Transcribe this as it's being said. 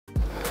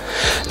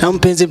Na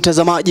mpenzi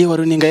mtazamaji wa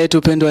runinga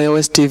yetu pendwa ya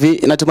West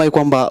TV, natumai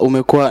kwamba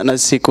umekuwa na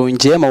siku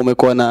njema,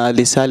 umekuwa na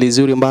lisali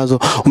nzuri ambazo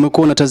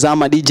umekuwa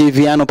unatazama DJ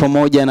Viano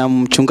pamoja na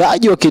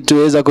mchungaji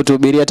wakituweza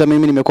kutuhubiria. Hata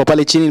mimi nimekuwa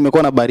pale chini,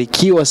 nimekuwa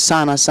nabarikiwa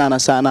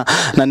sana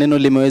na neno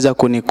limeweza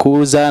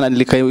kunikuza na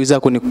likaweza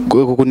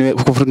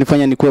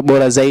kunifanya nikuwe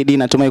bora zaidi.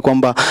 Natumai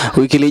kwamba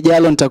wiki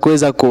lijalo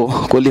nitakuweza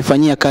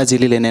kulifanyia kazi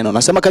lile neno.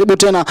 Nasema karibu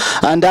tena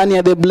ndani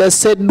ya The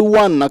Blessed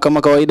One, na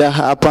kama kawaida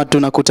hapa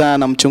tunakutana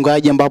na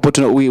mchungaji ambapo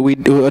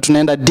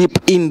tunaenda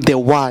deep in the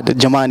word.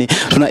 Jamani,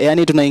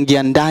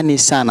 tunaingia ndani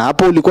sana.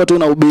 Hapo ulikuwa tu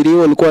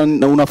unahubiriwa, ulikuwa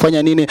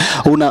unafanya nini,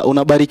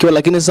 unabarikiwa,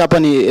 lakini sasa hapa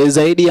ni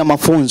zaidi ya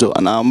mafunzo,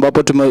 na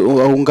ambapo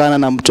tumeungana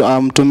na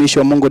mtumishi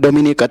wa Mungu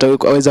Dominic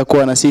ataweza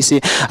kuwa na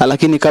sisi.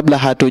 Lakini kabla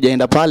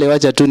hatujaenda pale,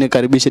 wacha tu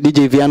nikaribishe DJ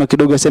Viano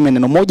kidogo aseme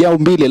neno moja au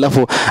mbili,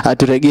 alafu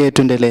turegee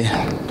tuendelee.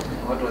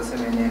 Watu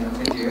waseme neno.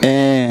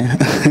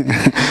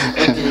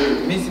 Okay,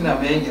 mimi sina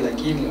mengi,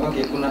 lakini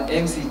kuna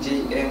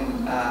MCJM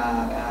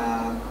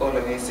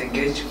always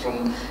engage from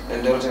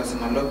Eldoret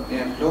anasema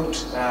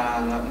locked,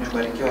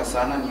 nimebarikiwa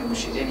sana,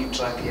 niamshieni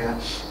track ya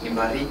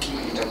nibariki,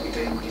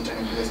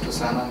 itanibless tu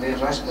sana. Then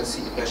Rush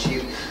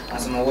Bashir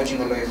anasema watching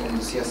all the way from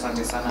Busia,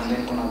 asante sana. And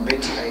then kuna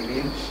Betty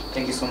Irene,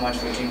 thank you so much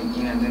for tuning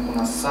in. And then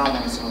kuna Sam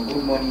anasema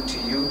good morning to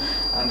you.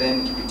 And then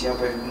kipitia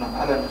hapo kuna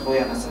Alan Hoy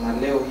anasema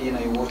leo hii na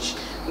watch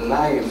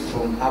live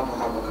from hapo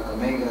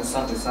Kakamega,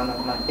 asante sana.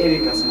 Kuna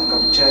Eric anasema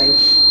Kabuchai,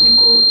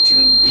 niko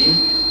tuned in.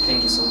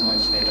 Thank you so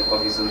much. Na itakuwa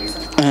vizuri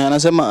sana.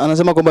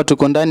 Anasema kwamba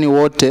tuko ndani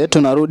wote,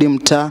 tunarudi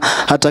mtaa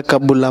hata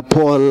kabla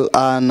Paul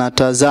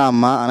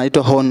anatazama.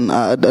 Anaitwa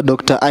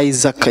Dr.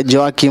 Isaac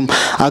Joachim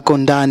ako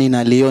ndani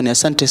na Leoni.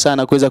 Asante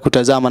sana kuweza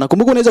kutazama. Na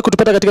kumbuka unaweza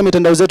kutupata katika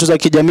mitandao zetu za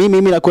kijamii.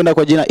 Mimi nakwenda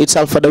kwa jina It's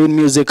Alpha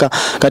Dawin Music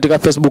katika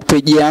Facebook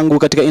page yangu,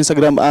 katika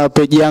Instagram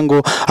page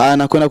yangu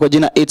nakwenda kwa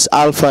jina It's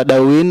Alpha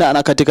Dawin,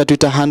 na katika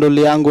Twitter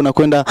handle yangu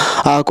nakwenda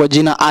kwa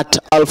jina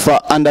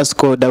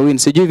 @alpha_Dawin.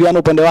 Sijui Viano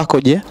upande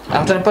wako je?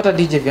 Utanipata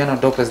DJ Viano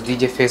Dopes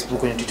DJ Facebook,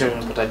 kwenye Twitter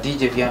unapata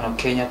DJ Viano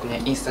Kenya, kwenye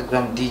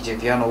Instagram DJ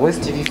Viano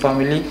West TV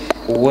Family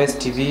West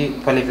TV,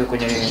 pale hivyo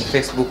kwenye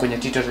Facebook, kwenye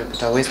Twitter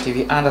unapata West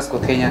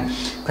TV_Kenya,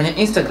 kwenye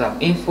Instagram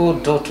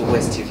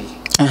info.soundproofdjs.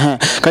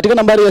 Katika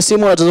nambari ya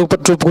simu unaweza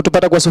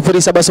kutupata kwa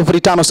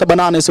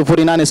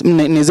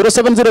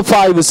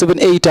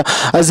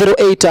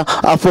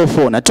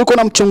 0708080785780844. Na tuko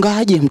na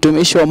mchungaji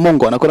mtumishi wa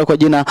Mungu anakwenda kwa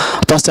jina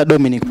Pastor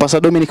Dominic.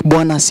 Pastor Dominic,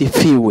 Bwana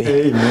asifiwe.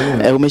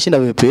 Amen. Umeshinda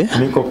vipi?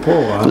 Niko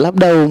poa.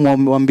 Labda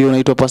umwambie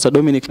unaitwa Pastor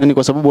Dominic nini,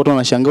 kwa sababu watu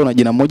wanashangaa una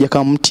jina moja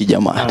kama mti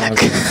jamani.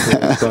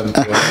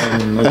 Asante.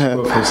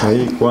 Nachukua fursa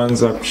hii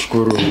kwanza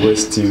kushukuru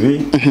West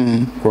TV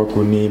kwa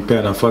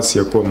kunipea nafasi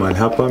ya kuwa mahali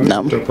hapa.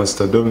 Mimi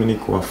Pastor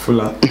Dominic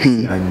Wafula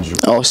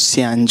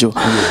Osanju.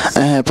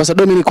 Pastor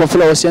Dominic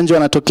Wafula Osanju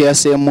anatokea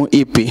sehemu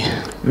ipi?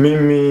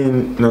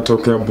 Mimi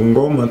natokea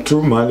Bungoma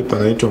tu, mahali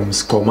panaitwa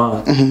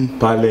Mskoma.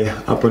 Pale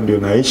hapo ndio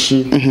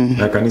naishi,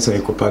 na kanisa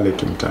liko pale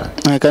tu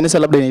mtaani. Kanisa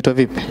labda inaitwa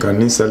vipi?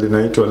 Kanisa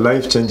linaitwa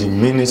Life Changing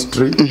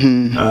Ministry.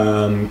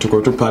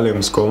 Tuko tu pale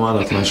Mskoma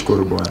na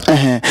tunashukuru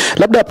Bwana.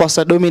 Labda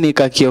Pastor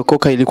Dominic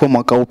akiokoka ilikuwa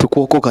mwaka upi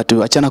kuokoka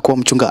tu achana kuwa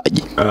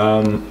mchungaji?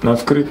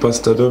 Nafikiri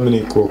Pastor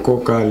Dominic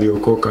kuokoka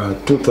aliokoka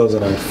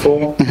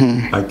 2004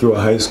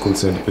 akiwa high school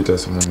St.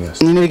 Peter's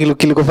Mumias. Nini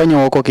kilikofanya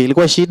uokoke?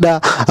 Ilikuwa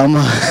shida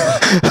ama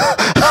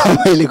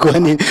ilikuwa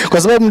nini?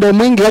 Kwa sababu muda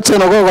mwingi watu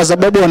wanaokoka kwa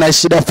sababu wana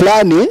shida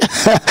fulani.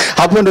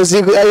 Hapo ndo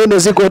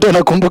siku watu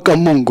wanakumbuka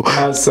Mungu.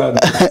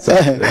 Asante.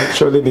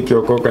 Actually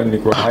nikiokoka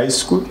nilikuwa high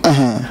school.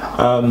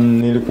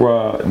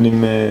 Nilikuwa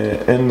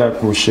nimeenda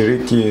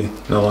kushiriki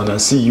na wana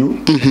CU.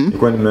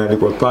 Nilikuwa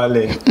nimeandikwa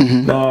pale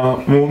na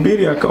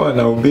mhubiri akawa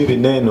anahubiri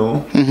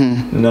neno,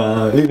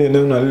 na lile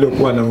neno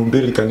alilokuwa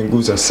anahubiri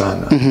kaniguza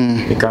sana.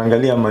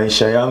 Nikaangalia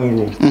maisha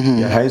yangu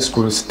ya high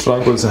school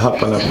struggles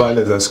hapa na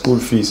pale za school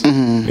fees.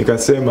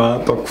 Nikasema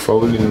hapa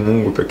kufaulu ni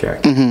Mungu peke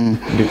yake.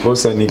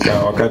 Ndiposa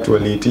wakati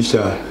waliitisha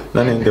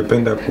nani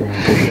angependa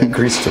kumpokea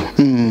Kristo,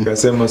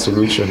 nikasema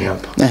solution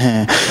hapa.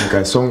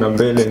 Nikasonga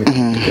mbele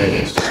nikafikia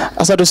Yesu.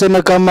 Sasa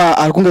tuseme kama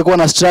hakungekuwa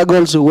na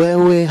struggles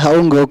wewe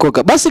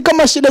haungeokoka. Basi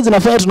kama shida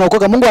zinafanya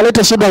tunaokoka, Mungu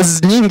alete shida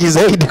nyingi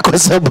zaidi kwa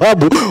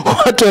sababu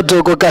watu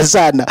wataokoka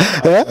sana.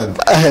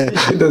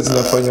 Shida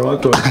zinafanya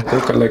watu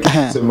wanaokoka,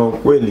 lakini kusema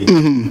ukweli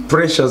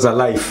pressures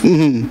are life.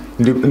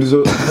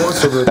 Ndizo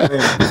most of the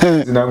time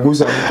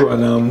zinaguza mtu,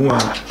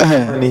 anaamua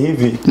ni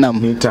hivi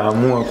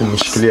nitaamua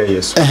kumshikilia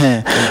Yesu.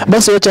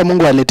 Basi wacha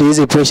Mungu alete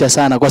hizi pressure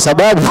sana, kwa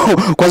sababu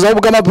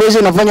kama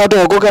pressure inafanya watu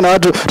waokoke na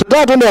watu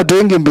tuende watu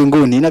wengi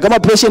mbinguni, na kama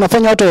pressure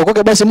inafanya watu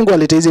waokoke, basi Mungu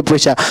alete hizi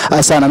pressure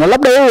sana. Na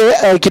labda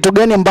wewe kitu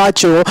gani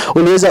ambacho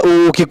uliweza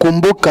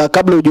ukikumbuka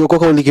kabla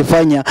hujaokoka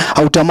ulikifanya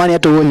hautamani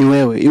hata uone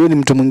wewe iwe ni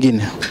mtu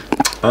mwingine?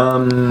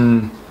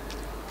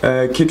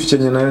 Kitu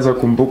chenye naweza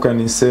kumbuka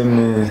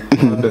niseme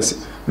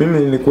mimi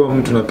nilikuwa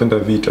mtu napenda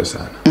vita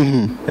sana.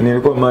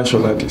 Nilikuwa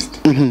martial artist.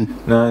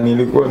 Na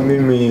nilikuwa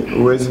mimi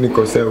uwezi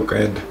nikosea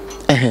ukaenda.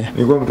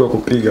 Nilikuwa mtu wa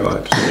kupiga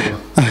watu.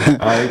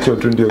 Hicho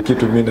tu ndio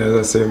kitu mimi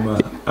naweza sema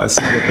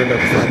asingependa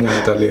kufanya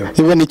hata leo.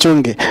 Hivyo ni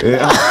chunge.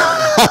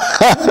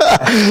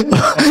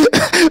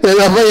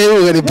 Nafanya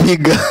hiyo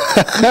kanipiga.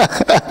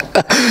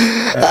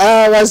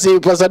 Basi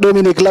Pastor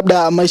Dominic,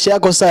 labda maisha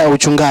yako saa ya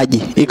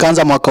uchungaji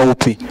ikaanza mwaka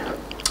upi?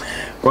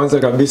 Kwanza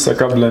kabisa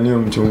kabla niwe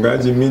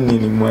mchungaji mimi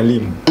ni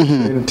mwalimu.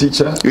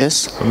 Teacher.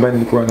 Yes. Ambaye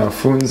nilikuwa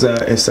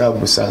nafunza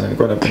hesabu sana.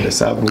 Nilikuwa napenda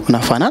hesabu.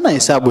 Unafanana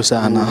hesabu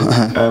sana.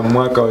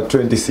 Mwaka wa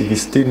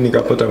 2016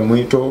 nikapata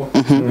mwito,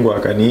 Mungu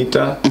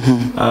akaniita.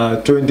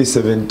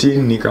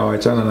 2017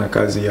 nikawachana na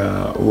kazi ya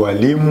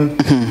ualimu,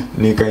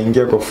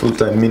 nikaingia kwa full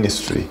time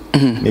ministry.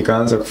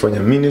 Nikaanza kufanya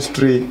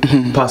ministry,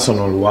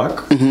 personal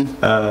work,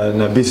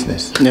 na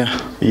business.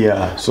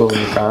 Yeah, so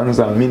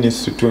nikaanza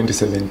ministry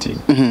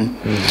 2017.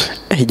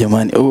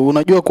 Jamani,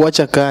 unajua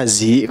kuacha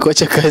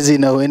kazi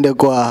na uende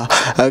kwa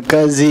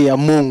kazi ya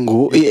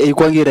Mungu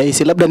ilikuwa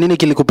rahisi. Labda nini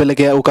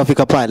kilikupelekea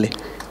ukafika pale?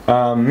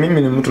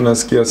 Mimi ni mtu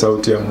nasikia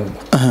sauti ya Mungu.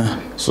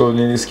 So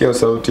nilisikia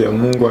sauti ya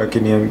Mungu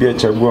akiniambia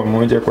chagua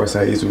moja, kwa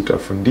saa hizi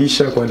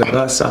utafundisha kwa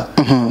darasa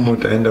ama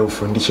utaenda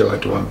ufundishe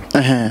watu wangu.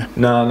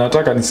 Na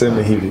nataka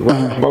niseme hivi,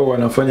 wale ambao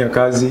wanafanya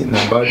kazi na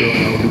bado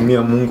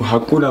wanahudumia Mungu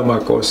hakuna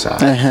makosa.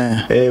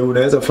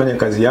 Unaweza fanya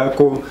kazi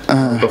yako,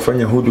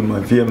 ukafanya huduma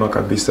vyema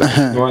kabisa.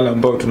 Wale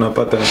ambao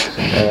tunapata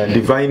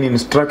divine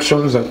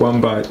instructions za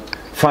kwamba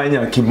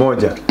fanya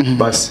kimoja,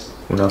 basi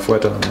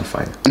unafuata na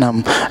unafanya.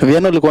 Naam.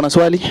 Viano ulikuwa na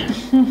swali?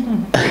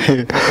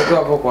 Niko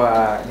hapo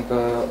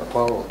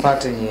kwa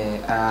part yenye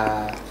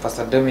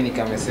Pastor Dominic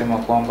amesema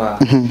kwamba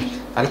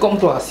alikuwa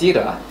mtu wa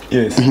hasira.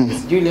 Yes.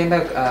 Sijui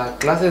ilienda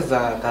classes za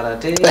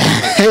karate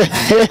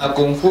na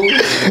kung fu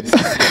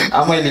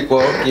ama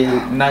ilikuwa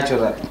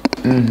natural.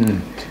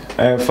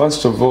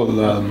 First of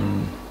all,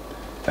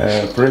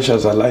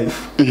 pressures are life.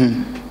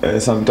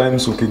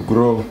 Sometimes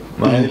ukigrow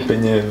mahali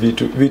penye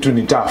vitu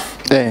ni tough,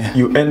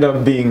 you end up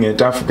being a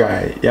tough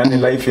guy. Yani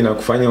life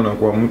inakufanya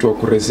unakuwa mtu wa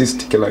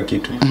kuresist kila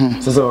kitu.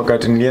 Sasa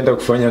wakati nilienda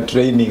kufanya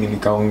training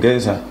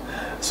nikaongeza,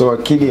 so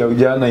akili ya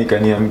ujana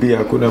ikaniambia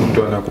hakuna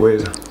mtu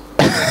anakuweza.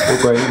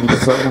 Kwa hiyo kwa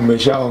sababu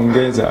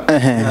umeshaongeza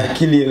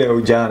akili ile ya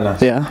ujana,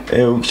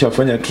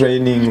 ukishafanya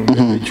training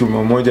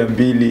chuma moja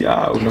mbili,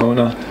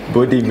 unaona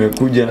body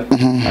imekuja,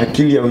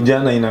 akili ya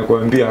ujana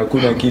inakuambia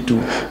hakuna kitu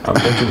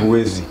ambacho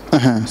huwezi.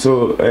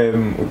 So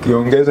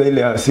ukiongeza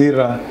ile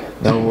hasira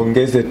na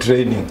uongeze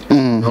training,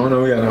 naona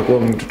huyu anakuwa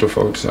mtu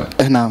tofauti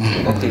sana. Naam.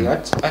 Okay,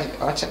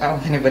 acha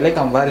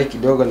nipeleka mbali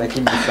kidogo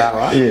lakini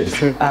sawa. Yes.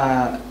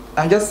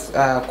 I'm just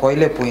kwa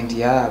ile point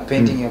ya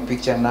painting your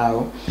picture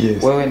now.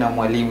 Wewe na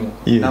mwalimu,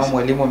 na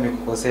mwalimu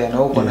amekukosea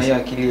na uko na hiyo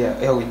akili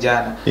ya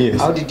ujana.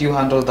 How did you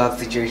handle that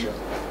situation?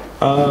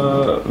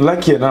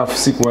 Lucky enough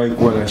sikuwahi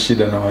kuwa na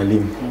shida na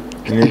walimu.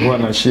 Nilikuwa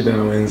na shida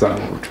na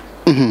wenzangu tu.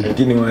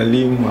 Lakini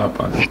walimu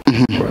hapana.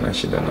 Nilikuwa na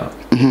shida nao.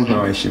 Na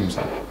waheshimu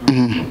sana.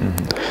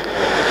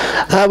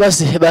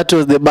 Basi that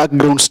was the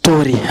background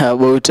story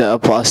about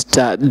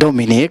Pastor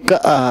Dominic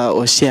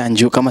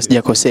Osanju, kama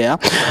sijakosea.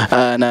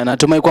 Na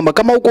natumai kwamba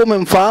kama uko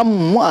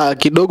umemfahamu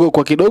kidogo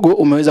kwa kidogo,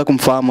 umeweza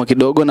kumfahamu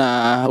kidogo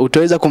na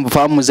utaweza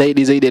kumfahamu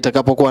zaidi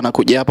atakapokuwa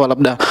anakuja hapa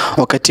labda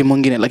wakati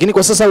mwingine. Lakini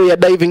kwa sasa we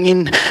are diving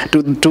in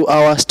to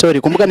our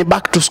story. Kumbuka ni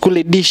back to school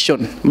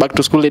edition.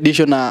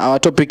 Na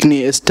our topic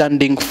ni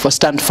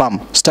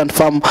stand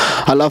firm.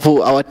 Alafu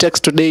our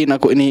text today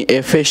ni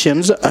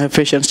Ephesians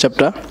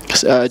chapter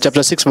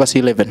 6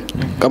 verse 11.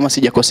 Kama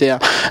sijakosea,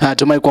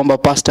 natumai kwamba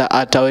pastor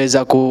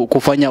ataweza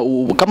kufanya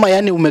kama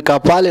yani umekaa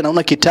pale na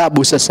una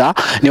kitabu. Sasa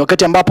ni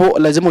wakati ambapo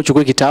lazima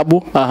uchukue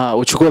kitabu,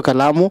 uchukue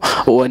kalamu,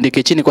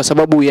 uandike chini, kwa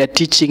sababu we are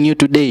teaching you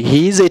today.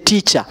 He is a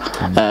teacher.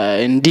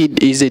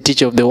 Indeed he is a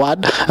teacher of the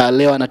word.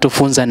 Leo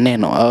anatufunza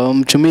neno.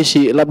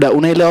 Mtumishi, labda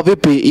unaelewa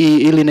vipi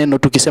ili neno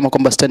tukisema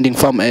kwamba standing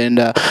firm, and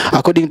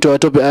according to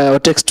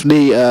our text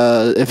today,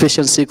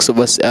 Ephesians 6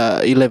 verse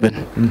 11.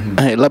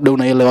 Labda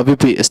unaelewa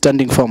vipi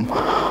standing firm?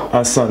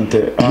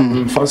 Asante.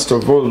 First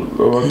of all,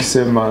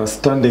 wakisema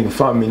standing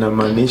firm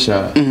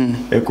inamaanisha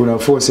kuna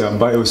force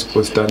ambayo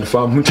usipo stand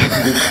firm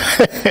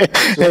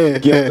utaanguka.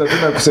 Kianza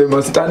tena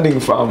kusema standing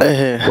firm,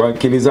 kwa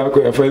akili zako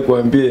yafai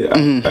kuambie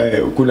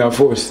kuna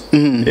force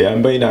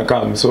ambayo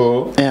inakam,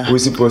 so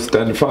usipo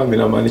stand firm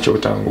inamaanisha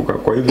utaanguka.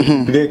 Kwa hivyo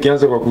Biblia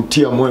ikianza kwa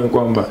kutia moyo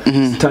kwamba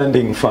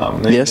standing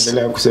firm, na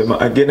inaendelea kusema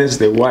against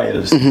the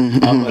wiles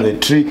ama the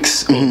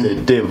tricks of the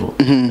devil.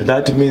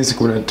 That means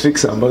kuna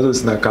tricks ambazo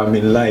zinakam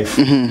in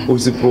life,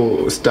 usipo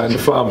stand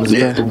firm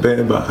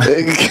zitakubeba.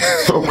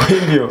 Kwa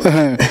hivyo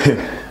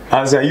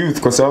as a youth,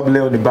 kwa sababu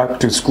leo ni back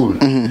to school,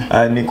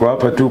 niko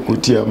hapa tu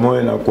kutia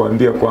moyo na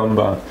kuambia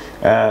kwamba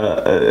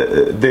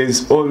there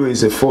is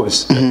always a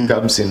force that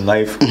comes in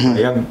life, a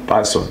young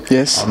person,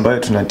 ambayo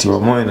tunatiwa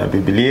moyo na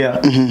Biblia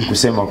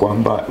kusema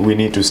kwamba we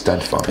need to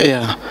stand firm.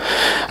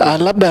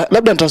 Labda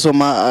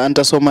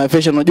nitasoma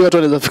Ephesians. Unajua watu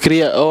wanaweza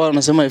fikiria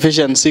wanasema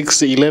Ephesians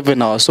 6:11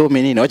 na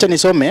wasome nini. Acha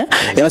nisome.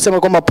 Inasema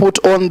kwamba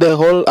put on the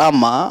whole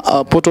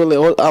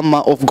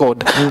armor of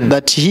God,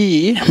 that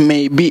he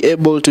may be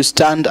able to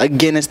stand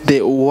against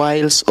the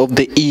wiles of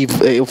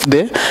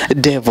the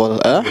devil.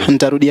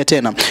 Nitarudia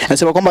tena.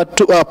 Inasema kwamba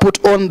put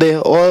put on the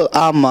whole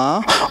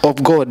armor of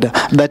God,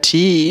 that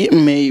ye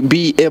may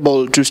be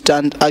able to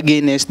stand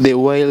against the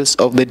wiles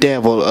of the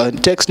devil.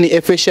 Text ni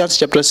Ephesians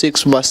chapter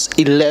 6 verse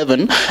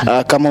 11,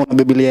 kama una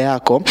Biblia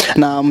yako.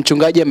 Na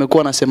mchungaji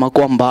amekuwa anasema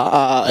kwamba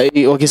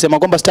wakisema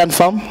kwamba stand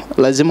firm,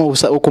 lazima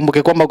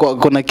ukumbuke kwamba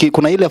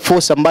kuna ile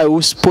force ambayo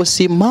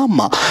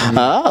usiposimama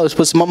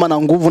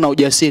na nguvu na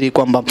ujasiri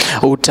kwamba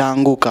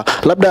utaanguka.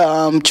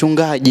 Labda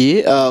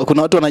mchungaji,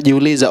 kuna watu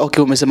wanajiuliza,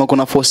 okay, umesema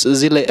kuna force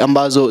zile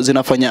ambazo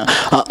zinafanya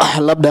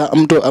labda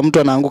mtu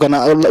anaanguka, na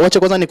wacha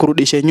kwanza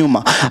nikurudishe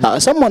nyuma.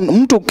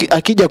 Mtu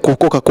akija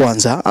kuokoka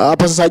kwanza,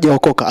 hapa sasa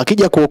hajaokoka,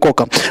 akija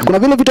kuokoka, kuna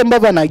vile vitu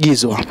ambavyo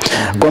anaagizwa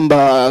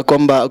kwamba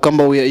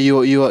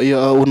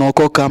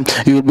unaokoka,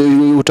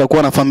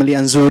 utakuwa na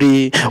familia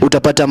nzuri,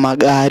 utapata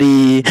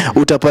magari,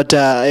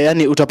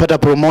 utapata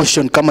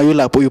promotion kama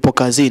yule hapo yupo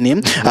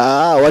kazini,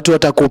 watu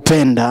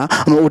watakupenda,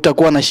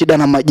 utakuwa na shida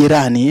na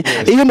majirani.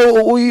 Hiyo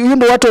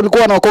ndio watu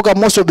walikuwa wanaokoka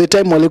most of the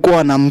time walikuwa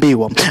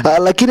wanaambiwa.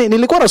 Lakini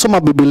nilikuwa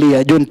nasoma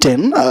Biblia John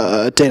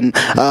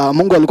 10,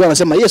 Mungu alikuwa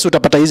anasema yes,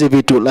 utapata hizi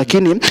vitu,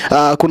 lakini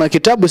kuna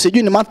kitabu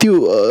sijui ni Matthew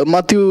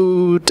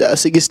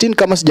 16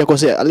 kama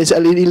sijakosea,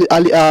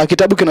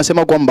 kitabu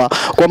kinasema kwamba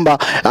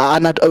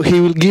he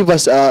will give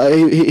us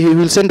he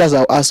will send us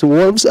as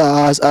wolves,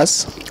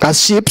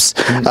 as sheep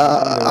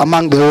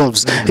among the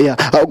wolves.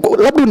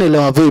 Labda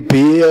unaelewa vipi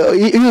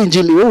hiyo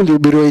injili? Wewe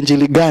ulihubiriwa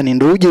injili gani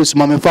ndio uje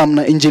usimame fahamu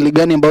na injili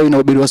gani ambayo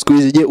inahubiriwa siku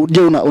hizi? Je,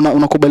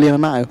 unakubaliana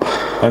nayo?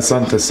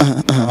 Asante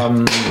sana.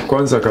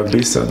 Kwanza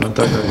kabisa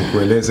nataka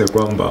nikueleze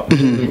kwamba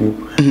Mungu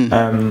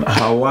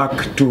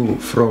hawak tu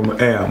from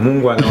air.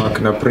 Mungu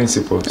anawak na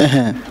principles.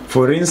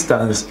 For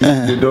instance,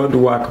 if you don't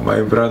work,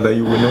 my brother,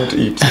 you will not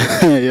eat.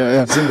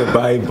 It's in the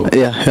Bible.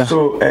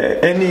 So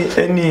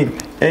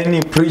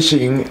any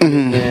preaching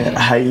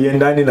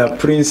haiendani na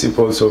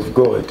principles of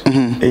God,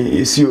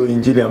 sio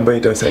injili ambayo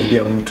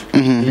itasaidia mtu.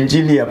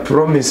 Injili ya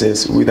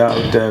promises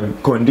without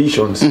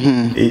conditions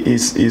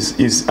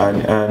is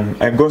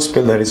a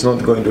gospel that is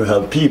not going to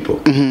help people.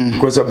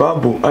 Kwa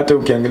sababu hata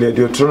ukiangalia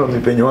Deuteronomy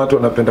penye watu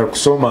wanapenda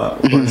kusoma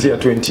kuanzia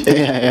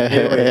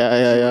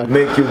 28,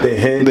 make you the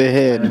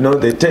head,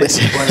 not the tail.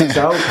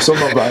 Wanasahau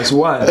kusoma verse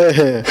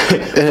 1.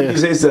 It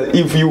says that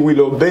if you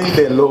will obey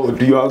the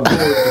Lord, you are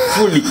good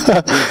fully.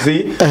 You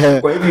see?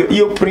 Kwa hivyo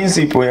hiyo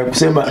principle ya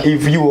kusema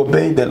if you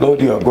obey the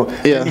Lord you are God,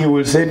 he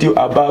will set you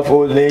above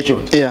all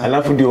nations.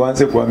 Alafu ndio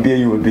waanze kuambia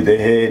you will be the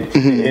head,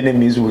 the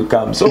enemies will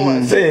come. So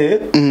I say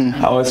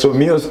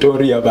awasomia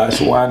story ya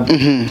verse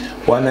 1,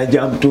 wana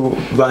jump to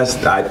verse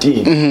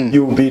 13,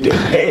 you will be the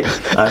head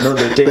and not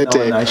the tail,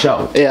 wana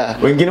shout.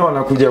 Wengine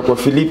wanakuja kwa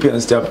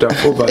Philippians chapter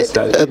 4 verse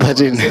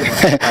 13,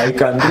 I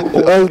can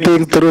do all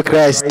things through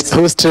Christ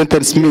who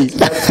strengthens me.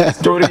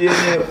 Story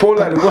yenye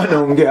Paul alikuwa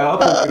anaongea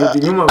hapo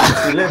kirudi nyuma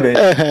verse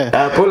 11.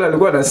 Paul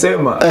alikuwa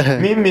anasema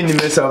mimi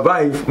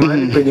nimesurvive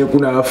mahali penye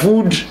kuna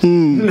food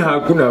na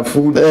hakuna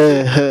food.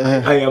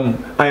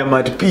 I am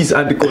at peace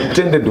and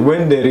contented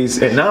when there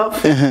is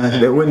enough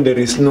and when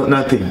there is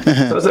nothing.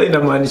 Sasa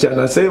inamaanisha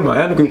anasema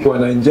yani kulikuwa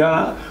na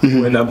njaa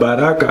na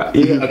baraka,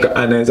 yeye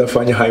anaweza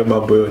fanya hayo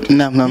mambo yote.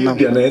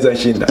 Yeye anaweza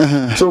shinda.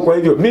 So kwa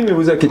hivyo mimi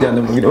niliuza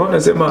kijana mwingine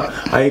wanasema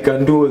I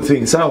can do all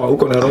things. Sawa,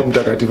 uko na Roho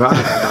Mtakatifu,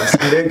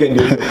 ndege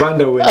ndio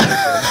panda wewe.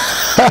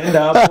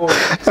 Enda hapo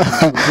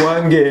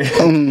tuange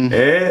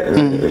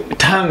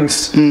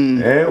tanks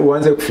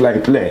uanze kufly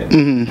plane.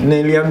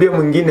 Niliambia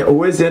mwingine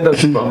uwezi enda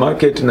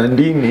supermarket na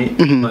ndini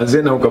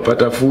mazena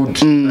ukapata food.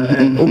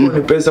 Huko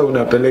ni pesa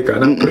unapeleka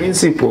na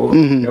principle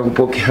ya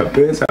kupokea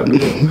pesa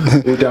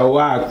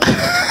utawaka.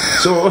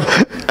 So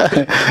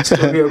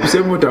story ya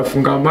kusema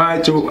utafunga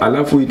macho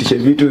alafu itishe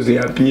vitu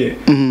ziapie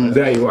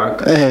mazai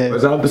waka. Kwa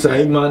sababu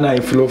sahi mana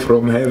I flow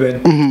from heaven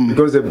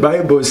because the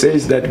Bible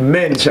says that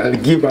men shall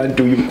give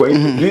unto you. Kwa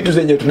hivyo vitu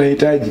zenye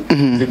tunahitaji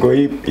ziko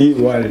hii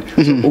world.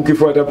 So,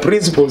 ukifuata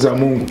principles za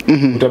Mungu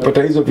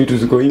utapata hizo vitu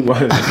ziko hii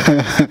world.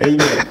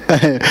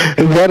 Amen.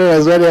 Bwana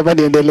nazwali hapa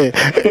niendelee.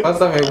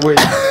 Sasa mebwe.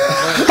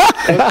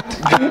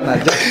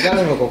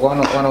 Jana nimekuwa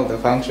one of the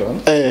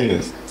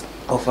functions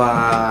of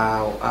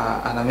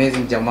an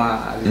amazing jamaa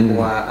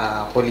alikuwa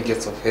Holy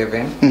Gates of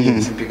Heaven,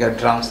 mpiga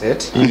drum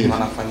set,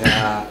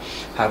 wanafanya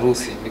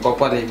harusi. Nilikuwa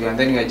pale hivi and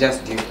then we are just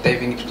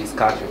diving into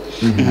discussion.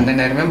 And then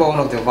I remember one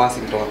of the verses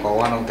kutoka kwa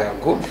one of their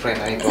good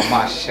friend anaitwa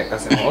Mash,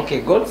 akasema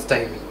okay, God's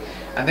timing.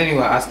 And then we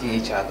were asking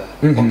each other,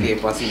 okay,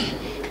 Pasi,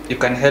 you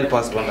can help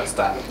us to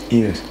understand.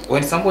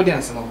 When somebody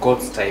anasema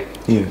God's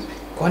timing,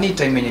 kwani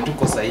time yenye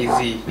tuko saa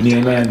hizi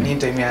ni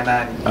time ya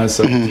nani?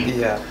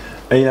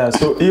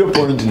 So hiyo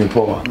point ni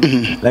poa.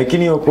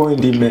 Lakini hiyo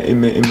point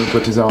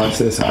imepoteza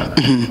wase sana.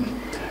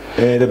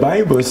 The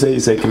Bible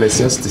says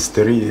Ecclesiastes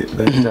 3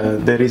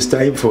 that there is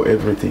time for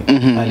everything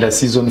and a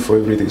season for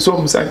everything. So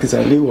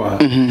msakizaliwa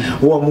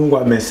huwa Mungu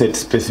ameset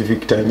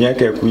specific time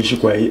yake ya kuishi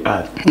kwa hii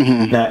earth.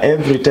 Na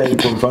every time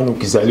kwa mfano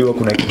ukizaliwa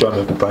kuna kitu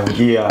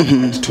amekupangia at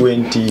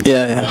 20,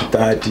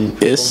 30.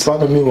 Kwa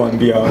mfano mimi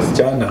huambia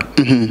wasichana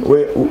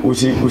we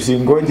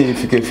usingoje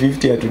ifike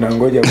 50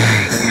 tunangoja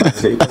kwa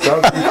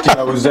sababu 50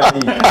 na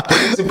uzai.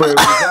 Sipo ya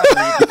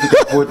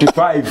uzai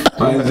 45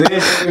 manze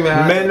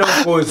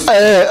menopause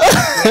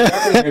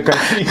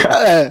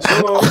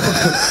so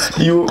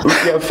you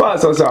are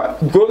fast sasa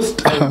God's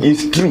time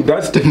is true,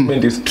 that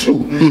statement is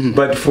true,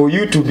 but for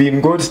you to be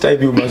in God's time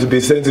you must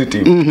be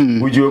sensitive.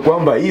 Ujue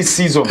kwamba hii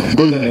season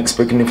God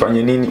expect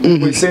nifanye nini,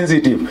 uwe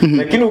sensitive.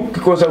 Lakini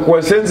ukikosa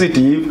kuwa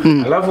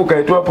sensitive alafu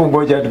kaitwa hapo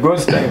ngoja at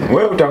God's time,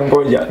 wewe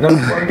utangoja na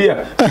nakwambia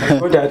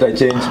God hata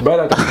change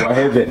bala atakuwa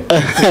heaven.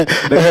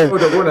 Lakini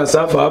utakuwa na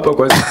safa hapa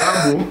kwa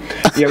sababu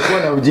ya kuwa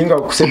na ujinga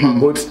wa kusema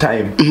God's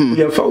time.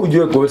 Yafaa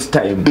ujue God's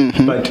time,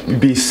 but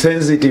be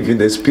sensitive in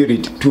the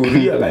spirit to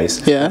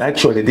realize that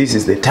actually this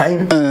is the time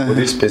for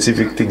these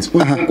specific things.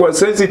 Ukiwa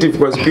sensitive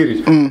kwa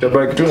spirit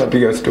utabaki tu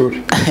unapiga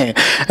story.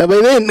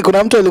 By then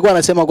kuna mtu alikuwa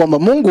anasema kwamba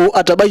Mungu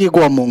atabaki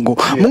kuwa Mungu.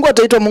 Mungu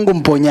ataitwa Mungu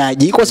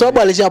mponyaji kwa sababu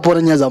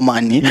alishaponya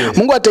zamani.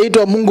 Mungu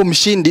ataitwa Mungu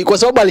mshindi kwa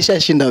sababu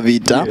alishashinda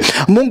vita.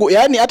 Mungu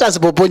yani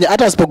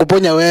hata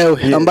asipokuponya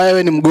wewe ambaye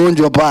wewe ni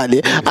mgonjwa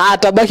pale,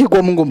 atabaki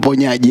kuwa Mungu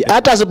mponyaji.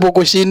 Hata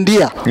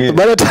asipokushindia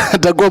bado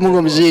atakuwa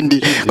Mungu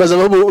mshindi kwa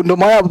sababu ndio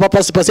maana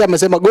Papa Sipasi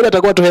amesema God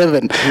atakuwa to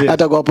heaven,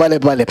 atakuwa pale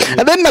pale.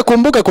 And then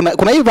nakumbuka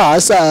kuna hii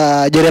verse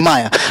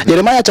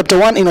Jeremiah chapter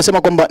 1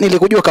 inasema kwamba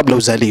nilikujua kabla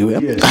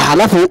uzaliwe.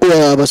 Alafu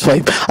verse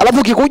 5. Alafu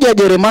ukikuja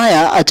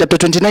Jeremiah chapter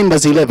 29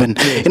 verse 11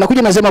 inakuja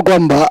inasema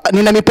kwamba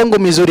nina mipango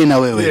mizuri na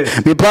wewe.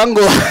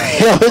 Mipango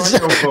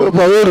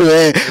ya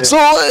wewe. So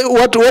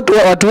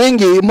watu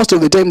wengi most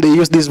of the time they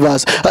use this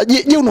verse.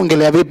 Je,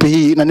 unaongelea vipi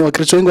hii? Na ni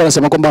Wakristo wengi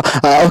wanasema kwamba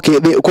okay,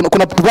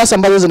 kuna verse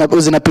ambazo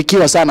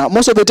zinapikiwa sana.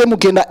 Most of the time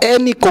ukienda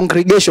any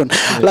congregation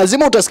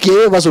lazima utasikia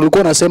hiyo verse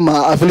ulikuwa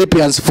unasema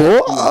Philippians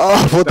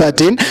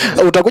 4:13,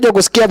 utakuja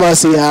kusikia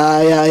basi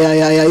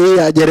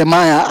ya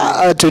Jeremiah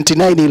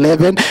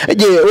 29:11.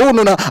 Je,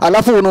 unaona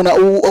alafu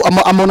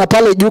unaona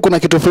pale juu kuna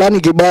kitu fulani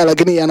kibaya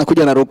lakini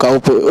anakuja naruka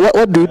hapo.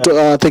 What do you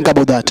think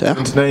about that?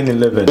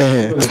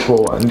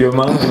 29:11 ndio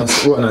maana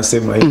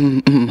nasema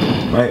hivi.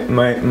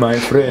 My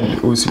friend,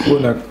 usikuwa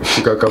na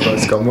shika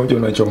kabasi kamoja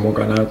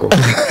unachomoka nako.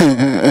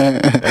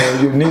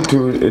 You need to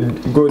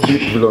go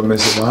deep below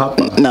mesema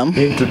hapa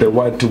into the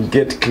word to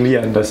get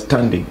clear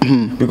understanding,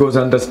 because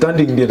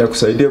understanding ndio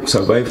inakusaidia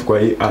kusurvive kwa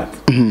hii earth.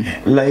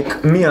 Like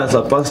me as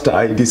a pastor,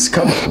 I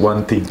discovered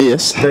one thing,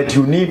 that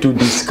you need to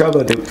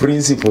discover the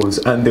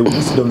principles and the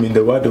wisdom in the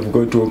word of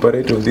God to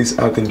operate on this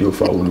earth ndio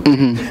faulu.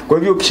 Kwa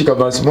hivyo ukishika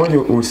verse moja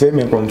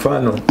useme kwa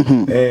mfano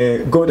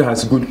God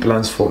has good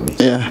plans for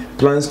me,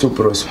 plans to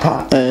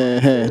prosper,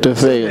 to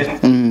fail.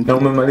 Na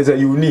umemaliza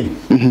uni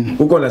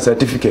uko na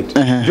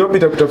certificate, job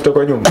itakutafuta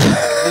kwa nyumba.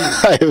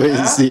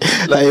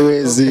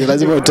 Haiwezi,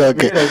 lazima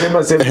utoke. Nasema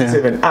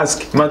 7:7,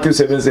 ask Matthew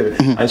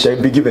 7:7 and shall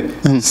be given,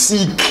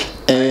 seek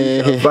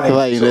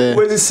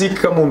Kweli si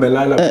kama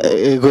umelala.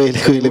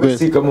 Kweli.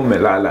 Si kama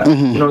umelala.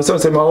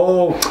 Unasema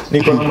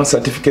niko na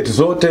certificate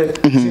zote,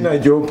 sina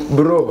job,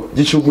 bro,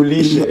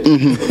 jishughulishe.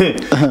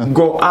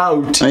 Go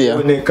out,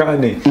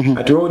 onekane.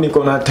 Ati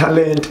niko na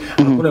talent,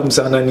 hakuna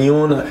msana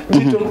niona,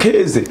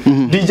 jitokeze.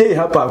 DJ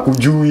hapa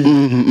akujui.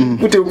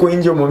 Ute uko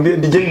nje umwambie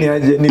DJ ni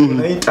aje, niko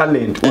na hii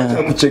talent.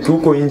 Wacha kucheki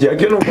huko nje.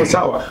 Akiona uko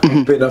sawa,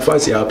 mpe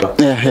nafasi hapa.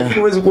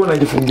 Huwezi kuwa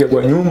unajifungia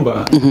kwa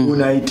nyumba,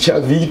 unaitisha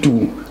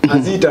vitu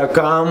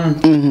hazitakaa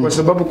kwa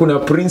sababu kuna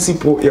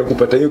principle ya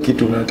kupata hiyo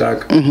kitu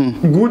unataka.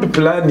 Good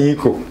plan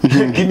iko,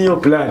 lakini hiyo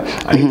plan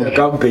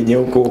haitakaa penye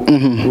huko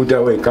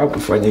utaweka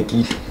kufanya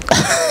kitu.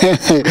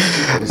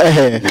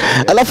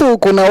 Alafu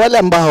kuna wale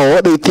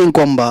ambao they think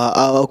kwamba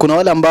kuna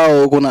wale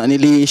ambao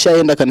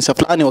nilishaenda kanisa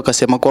fulani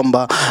wakasema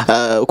kwamba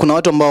kuna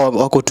watu ambao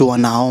wako tu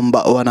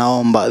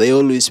wanaomba, they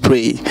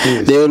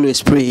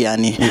always pray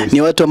yani.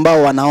 Ni watu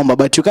ambao wanaomba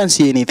but you can't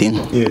see anything.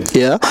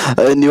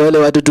 Ni wale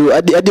watu tu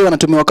hadi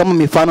wanatumiwa kama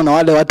mifano, na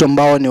wale watu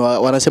ambao ni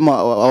wanasema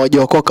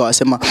hawajaokoka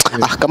wasema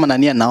kama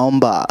nani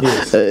anaomba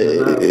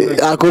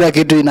hakuna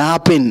kitu ina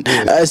happen.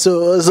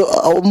 So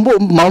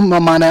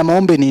maana ya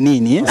maombi ni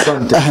nini?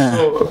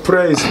 So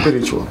prayer is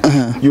spiritual.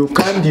 You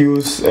can't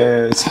use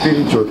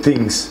spiritual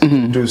things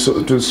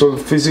to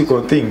solve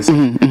physical things.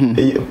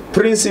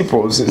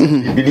 Principles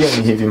Biblia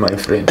ni hivi, my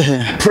friend.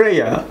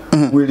 Prayer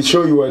will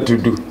show you what to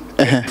do.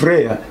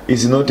 Prayer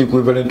is not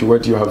equivalent to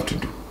what you have to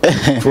do.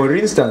 For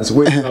instance,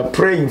 when you are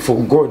praying for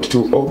God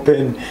to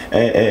open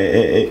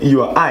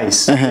your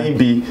eyes,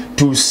 maybe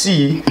to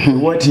see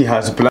what He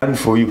has planned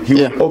for you, He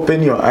will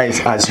open your eyes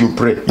as you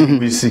pray. You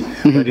will see,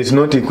 but it's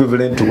not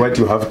equivalent to what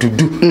you have to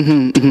do,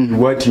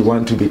 what you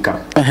want to become.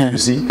 You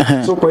see,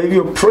 so kwa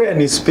hivyo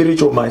prayer is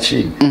spiritual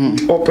machine.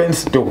 It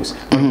opens doors,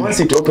 but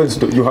once it opens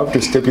doors, you have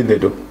to step in the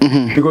door.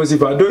 Because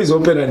if a door is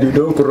open and you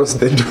don't cross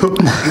the door,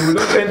 you will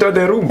not enter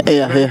the room.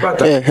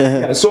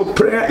 So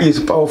prayer is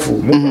powerful.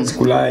 Mungu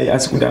asikulai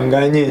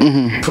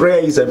nikudanganye.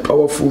 Prayer is a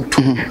powerful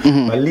tool.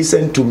 But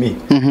listen to me.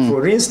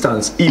 For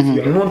instance, if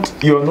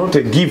you're not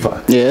a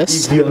giver,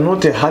 Yes. if you're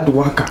not a hard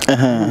worker,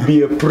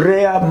 be a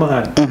prayer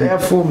man,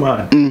 prayerful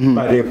man,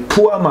 but a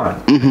poor man,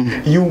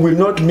 you will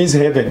not miss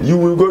heaven. You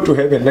will go to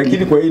heaven.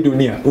 Lakini kwa hii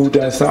dunia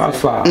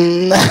utasafa.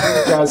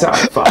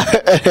 Utasafa.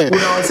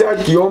 Unawasea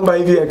kiomba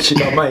hivi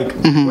akishika mic,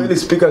 when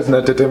speakers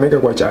zinatetemeka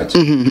kwa church.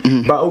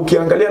 But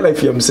ukiangalia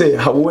life ya msee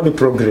hauoni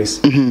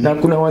progress. Na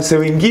kuna wase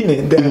wengine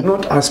they are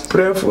not as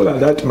prayerful as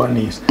that man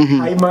is.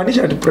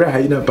 Haimaanisha ati prayer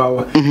haina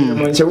power.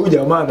 Inamaanisha huyu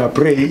jamaa ana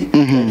pray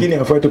lakini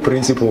hafuati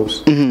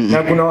principles.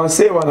 Na kuna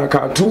wase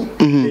wanakaa tu,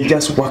 they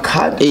just work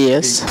hard,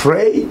 they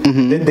pray,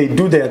 then they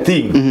do their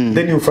thing.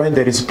 Then you find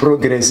there is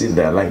progress in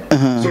their life.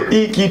 So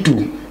hii kitu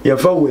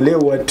yafaa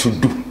uelewe what to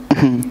do.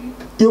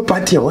 Hiyo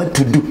part ya what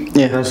to do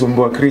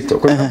inasumbua Kristo.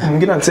 Kwa sababu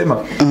mwingine anasema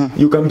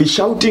you can be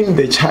shouting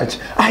the church,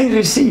 I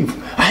receive,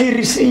 I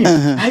receive,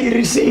 I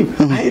receive,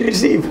 I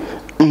receive.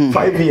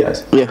 5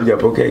 years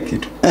hujapokea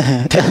kitu.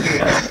 10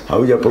 years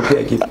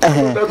hujapokea kitu.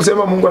 Unataka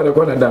kusema Mungu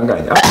atakuwa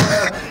anadanganya.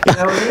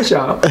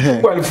 Inaonyesha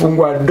Mungu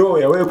alifungua door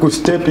ya wewe ku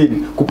step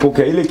in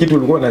kupokea ile kitu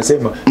ulikuwa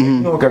unasema,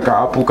 lakini ukakaa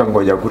hapo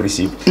ukangoja ku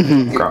receive.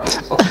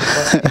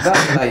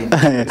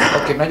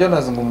 Okay, unajua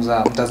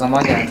nazungumza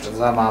mtazamaji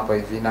anatazama hapa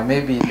hivi na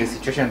maybe the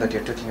situation that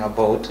you're talking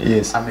about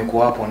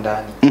amekuwa hapo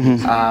ndani.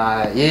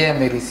 Yeye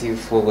ame receive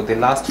for the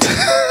last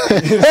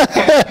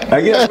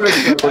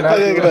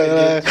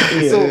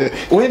so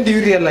when do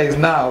you realize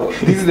now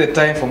this is the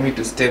time for me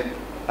to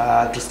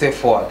step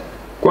forward?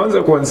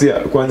 Kwanza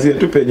kuanzia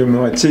tu penye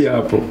umewachia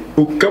hapo.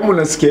 Kama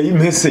unasikia hii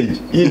message,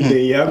 hii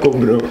day yako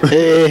bro.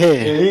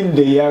 Hii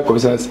day yako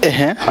sasa.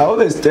 I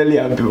always tell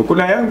young people,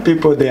 kuna young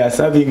people they are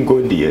serving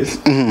God, yes.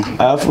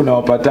 Alafu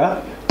nawapata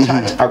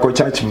church, ako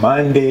church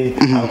Monday,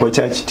 ako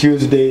church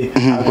Tuesday,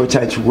 ako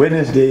church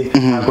Wednesday,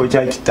 ako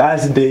church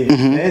Thursday.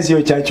 Na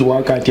sio church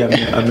wakati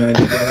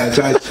ameandika na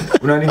church.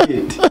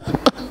 Unaniketi.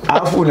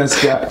 Alafu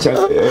unasikia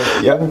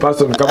young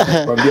person kama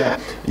kwambia,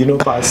 you know,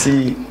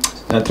 pasi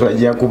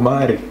natarajia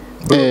kumare.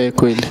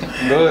 Kweli.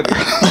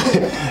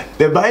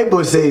 The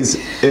Bible says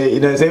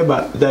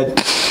inasema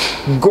that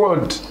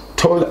God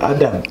told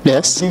Adam,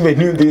 yes, even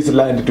knew this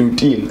land to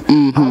till.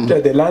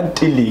 After the land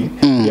tilling,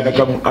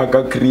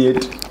 aka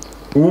create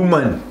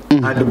woman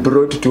and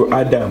brought to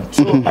Adam.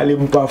 So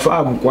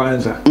alimperform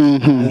kwanza.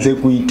 Anze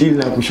kuitil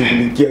na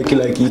kushughulikia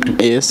kila kitu.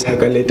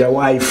 Akaleta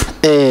wife.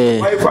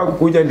 Wife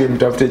akukuja ndio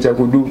mtafute cha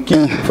kudu.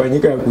 Kitu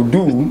kufanyika ya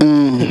kudu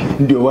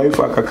ndio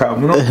wife akakaa.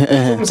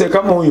 Mse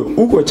kama huyo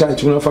uko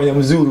church unafanya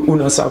mzuri,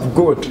 una serve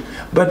God.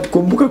 But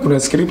kumbuka kuna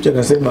scripture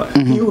nasema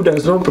he who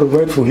does not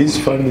provide for his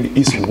family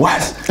is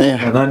worse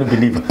than an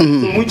unbeliever.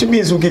 So which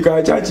means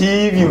ukikaa church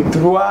hivyo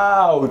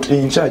throughout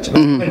in church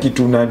na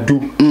kitu na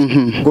do,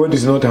 God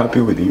is not happy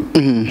with you.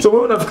 So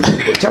when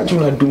unafikiri church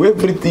una do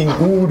everything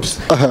good,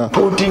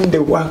 putting the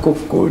work of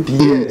God,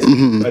 yes,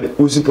 but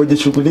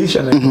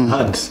usipojishughulisha na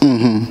hands,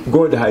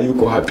 God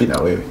hayuko happy na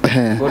wewe.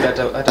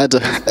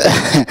 God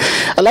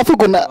alafu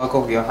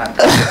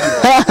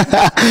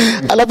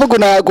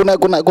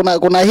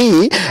kuna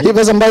hii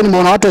pesa ambayo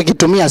nimeona watu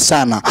wakitumia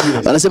sana.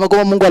 Wanasema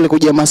kwamba Mungu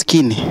alikuja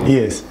maskini.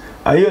 Yes.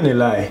 Hiyo ni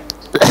lie.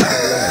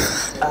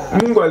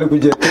 Mungu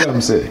alikuja kila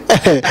msee.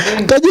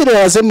 Tajiri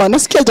anasema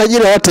nasikia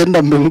tajiri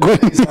hataenda mbinguni.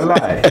 It's a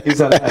lie.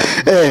 It's a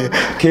lie.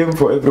 Came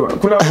for everyone.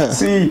 Kuna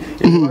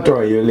watu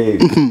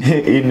waelewi.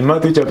 In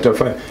Matthew chapter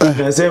 5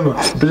 anasema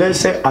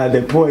blessed are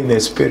the poor in the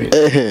spirit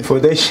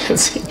for they shall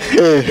see.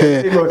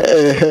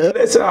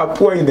 Blessed are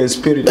poor in the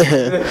spirit.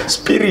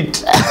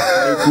 Spirit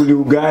kuli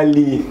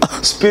ugali.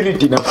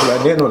 Spirit inakula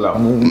neno la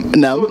Mungu.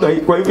 So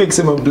kwa hivyo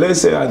ikisema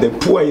blessed are the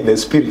poor in the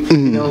spirit,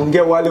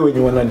 inaongea wale wenye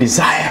wana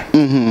desire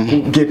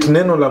get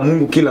neno la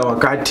Mungu kila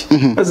wakati.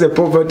 That's the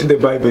poverty the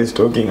Bible is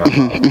talking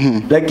about.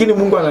 Lakini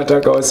Mungu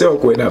anataka wase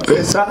wakuwe na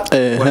pesa,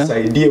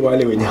 wasaidie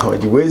wale wenye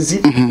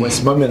hawajiwezi,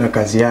 wasimame na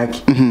kazi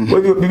yake. Kwa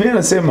hivyo Biblia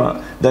inasema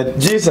that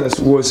Jesus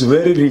was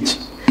very rich,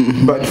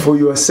 but for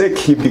your sake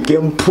he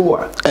became poor,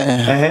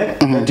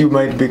 that you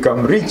might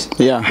become rich.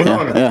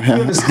 Unaona?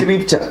 Hiyo ni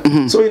scripture.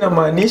 So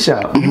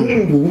inamaanisha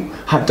Mungu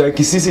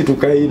hataki sisi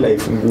tukae hii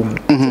life ngumu.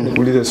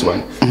 Nikuulize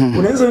swali.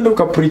 Unaweza enda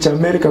ukapreach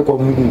America kwa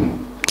Mungu?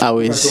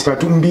 Kutoka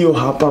tu mbio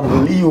hapa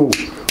mlio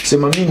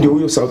sema mimi ndio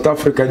huyo South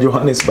Africa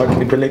Johannesburg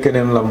nipeleke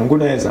neno la Mungu,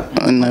 naweza?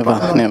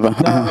 Never.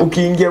 Na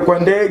ukiingia kwa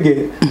ndege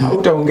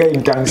hautaongea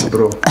in tongues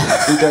bro,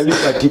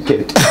 utalipa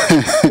ticket.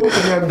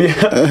 Ukiniambia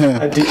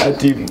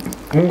ati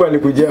Mungu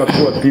alikujia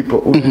poor people,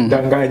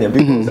 unadanganya,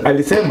 because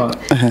alisema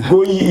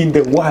go ye in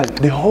the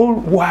world, the whole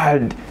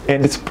world,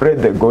 and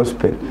spread the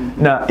gospel.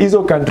 Na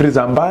hizo countries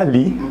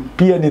mbali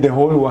pia ni the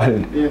whole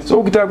world. So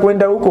ukitaka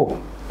kwenda huko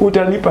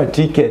utalipa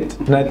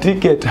ticket, na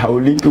ticket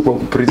haulipi kwa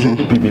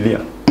kupresent Biblia.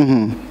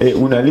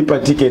 unalipa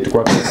ticket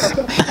kwa pesa.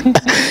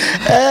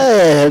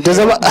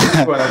 Mtazama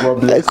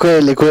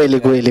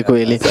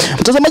kweli.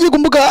 Mtazamaji,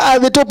 kumbuka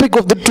the topic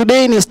of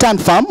today ni stand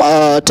firm.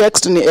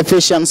 Text ni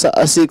Ephesians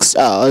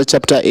 6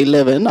 chapter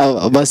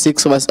 11 verse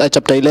 6 verse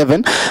chapter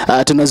 11.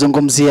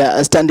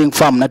 Tunazungumzia standing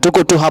firm na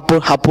tuko tu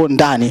hapo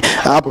ndani.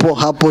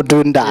 Hapo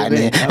tu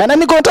ndani. Na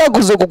niko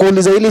nataka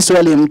kukuuliza hili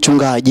swali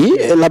mchungaji,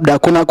 labda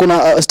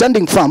kuna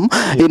standing firm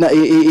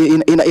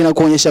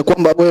inakuonyesha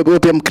kwamba wewe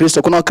pia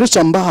Mkristo. Kuna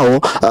Wakristo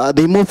ambao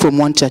they move from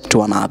one church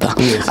to another.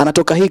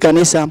 Anatoka hii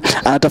kanisa,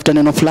 anatafuta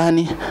neno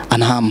fulani,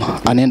 anahama,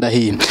 anaenda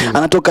hii.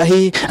 Anatoka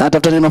hii,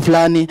 anatafuta neno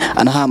fulani,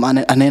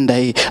 anahama, anaenda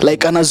hii.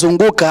 Like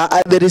anazunguka,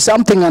 there is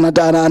something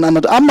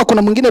ama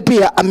kuna mwingine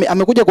pia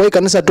amekuja kwa hii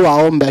kanisa tu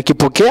aombe,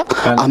 akipokea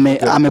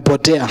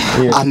amepotea,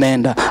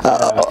 ameenda.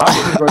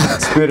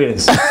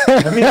 Experience.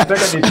 Mimi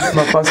nataka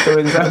nituma pastor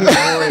wenzangu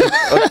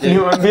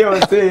niwaambie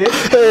wasee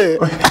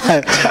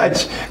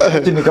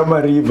church ni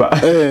kama river.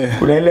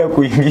 Kuna ile ya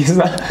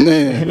kuingiza,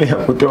 ile ya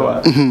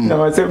kutoa. Na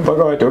wasee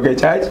mpaka watoke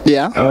church,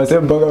 na wasee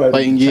mpaka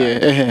waingie.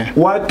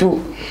 Watu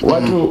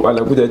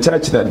wanakuja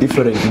church na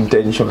different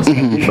intentions,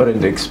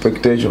 different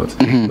expectations.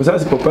 Sasa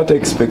sipopata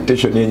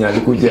expectation yenye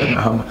alikuja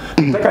na hama.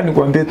 Nataka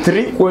nikwambie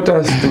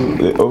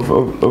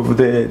 3/4 of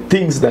the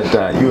things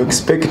that you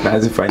expect na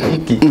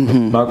zifanyiki.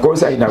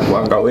 Makosa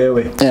inakuanga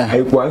wewe,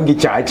 haikuangi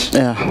church.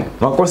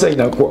 Makosa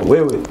inakuwa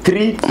wewe.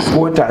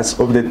 3/4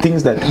 of the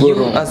things that go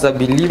wrong as a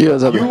believer, you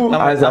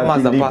as a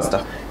pastor,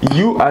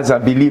 you as a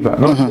believer,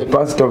 not the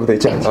pastor of the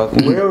church.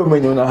 Wewe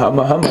mwenye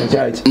unahama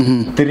church,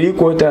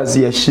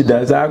 3/4 ya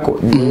shida zako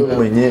ni wewe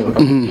mwenyewe.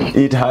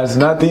 It has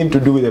nothing to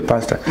do with the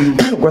pastor.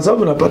 Kwa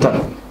sababu unapata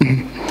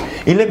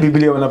ile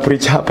Biblia wana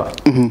preach hapa,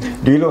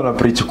 ndio ile wana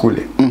preach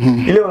kule.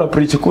 Ile wana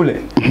preach kule,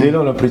 ndio ile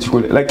wana preach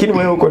kule. Lakini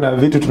wewe uko na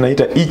vitu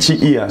tunaita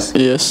itchy ears.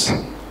 Yes.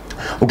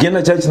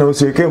 Ukienda church na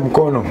usiwekee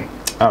mkono,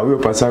 huyo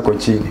pasako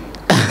chini.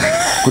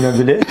 Kuna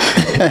vile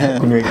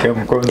kuniwekea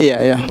mkono.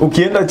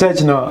 Ukienda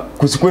church na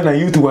kusikwe na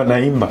youth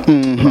wanaimba,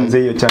 manze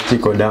hiyo church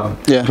iko down.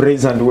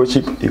 Praise and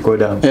worship iko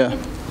down.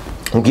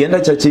 Ukienda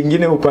church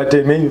nyingine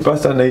upate maybe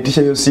pastor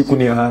anaitisha hiyo siku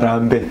ni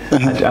harambe,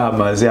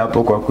 maze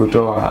hapo kwa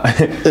kutoa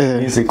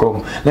hizi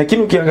komo.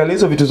 Lakini ukiangalia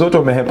hizo vitu zote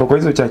umehepa kwa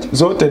hizo church,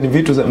 zote ni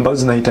vitu ambazo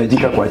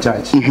zinahitajika kwa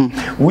church.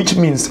 Which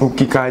means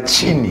ukikaa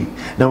chini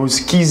na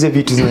usikize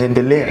vitu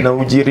zinaendelea na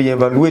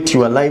ujiri-evaluate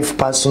your life,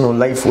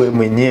 personal life wewe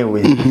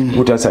mwenyewe,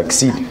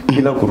 utasucceed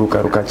bila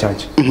kuruka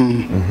church.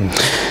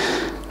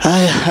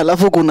 Haya,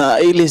 alafu kuna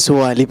ile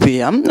swali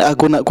pia.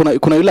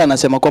 Kuna yule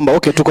anasema kwamba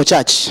okay, tuko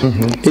church.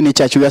 Hii ni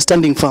church, we are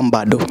standing firm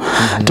bado.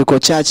 Tuko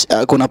church,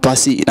 kuna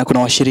pasi na kuna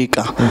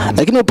washirika.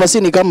 Lakini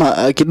pasi ni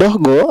kama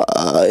kidogo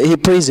he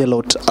prays a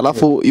lot.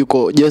 Alafu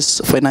yuko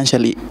just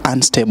financially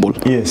unstable.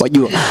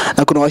 Wajua.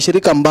 Na kuna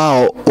washirika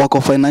ambao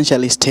wako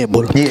financially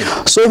stable.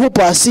 So who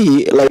pasi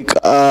like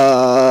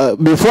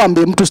before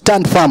ambe mtu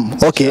stand firm.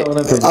 Okay.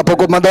 Hapo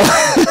kwa madha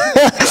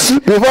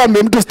before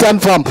ambe mtu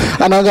stand firm,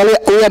 anaangalia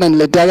huyu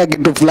ananiletea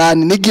kitu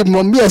fulani,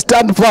 nikimwambia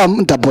stand firm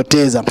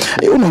nitapoteza.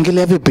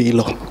 Unaongelea vipi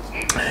hilo?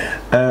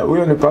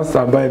 Huyo ni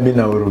pastor ambaye mimi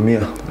nahurumia.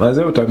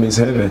 Mazee utamiss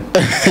heaven.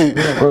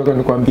 Mimi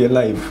nikwambie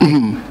live.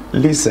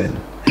 Listen.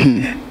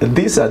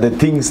 These are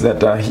the things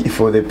that are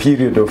for the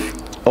period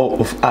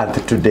of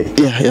earth today.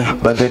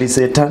 But there is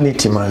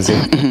eternity manze.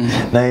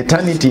 Na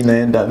eternity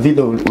inaenda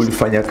vile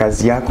ulifanya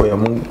kazi yako ya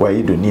Mungu kwa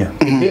hii dunia.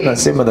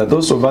 Inasema that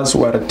those of us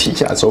who are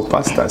teachers or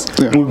pastors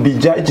will be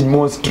judged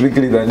more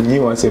strictly than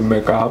you as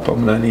mmeka hapa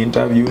mnani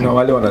interview na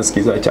wale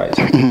wanasikiza church.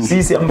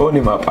 Sisi ambao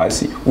ni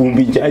mapasi will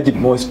be judged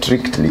more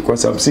strictly kwa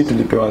sababu sisi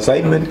tulipewa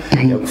assignment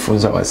ya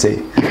kufunza wasee.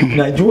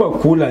 Najua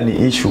kula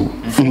ni issue,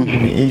 food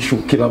ni issue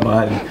kila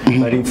mahali.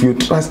 But if you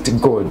trust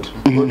God,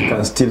 God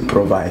can still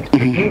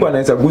provide. Mungu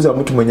anaweza guza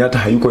mtu mwenye hata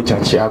hayuko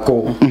church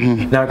yako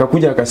na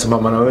akakuja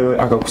akasimama na wewe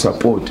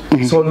akakusupport.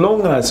 So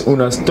long as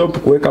una stop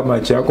kuweka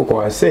macho yako kwa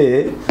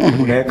wasee,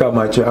 unaweka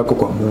macho yako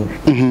kwa Mungu.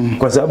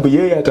 Kwa sababu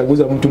yeye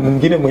ataguza mtu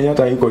mwingine mwenye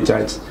hata hayuko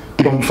church.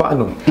 Kwa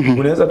mfano,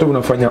 unaweza tu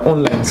unafanya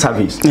online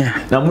service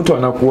na mtu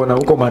anakuona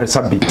huko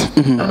Marsabit.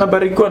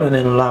 Anabarikiwa na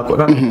neno lako.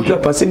 Na anakuja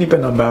pasi nipe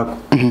namba yako.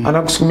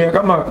 Anakusukumia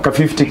kama ka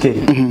 50k.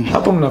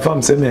 Hapo mnafaa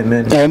mseme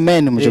amen.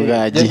 Amen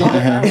mchungaji.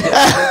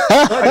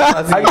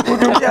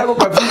 Akikutumia hapo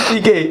kwa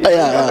 50k.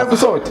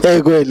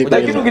 Anakusort. Kweli.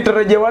 Lakini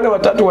ukitarajia wale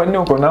watatu wanne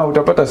uko nao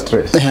utapata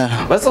stress.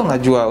 Basi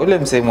unajua ule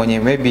msemo mwenye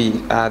maybe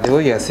the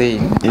way you are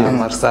saying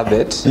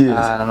Marsabit,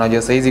 na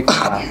unajua saizi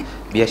kuna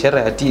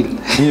biashara ya till.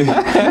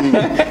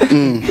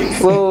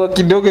 So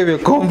kidogo ime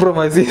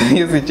compromise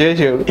hiyo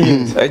situation.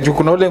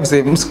 Kuna ule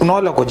msemo, kuna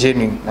wale wako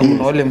genuine, na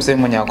kuna wale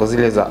msemo mwenye wako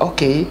zile za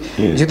okay,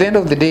 at the end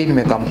of the day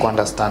nimekam ku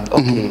understand.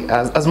 Okay,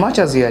 as much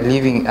as you are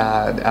living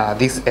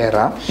this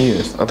era,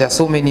 there are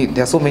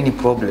so many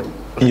problems.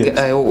 Yes.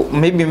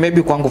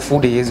 Maybe kwangu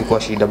food haiwezi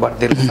kuwa shida, but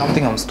there is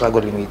something I'm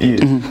struggling with.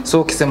 Yes.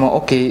 So ukisema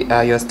okay,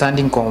 you're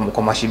standing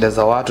kwa mashida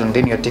za watu and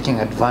then you're taking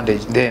advantage,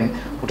 then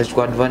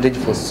utachukua advantage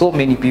for so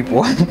many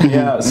people.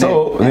 Yeah,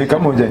 so ni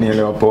kama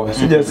hujanielewa poa.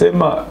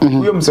 Sijasema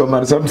huyo msee wa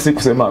Marsabit si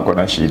kusema ako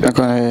na shida.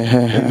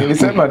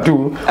 Nilisema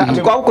tu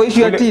kwa huko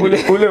issue ya tili.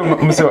 Ule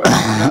msee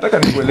nataka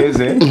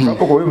nikueleze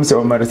hapo kwa huyo msee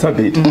wa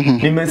Marsabit.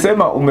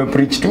 Nimesema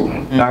umepreach tu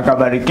na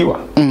akabarikiwa,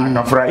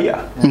 akafurahia.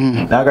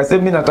 Na akasema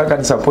mimi nataka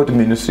ni support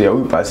ministry ya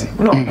huyu pasi.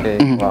 No.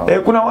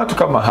 Wow. Kuna watu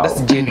kama hao.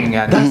 That's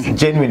genuine. That's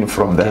genuine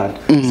from the heart.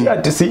 Si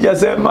ati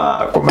sijasema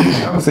kwa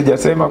maana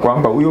sijasema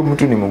kwamba huyo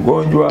mtu ni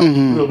mgonjwa,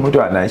 huyo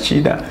mtu ana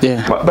shida.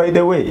 By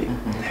the way,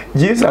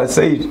 Jesus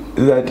said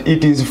that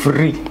it is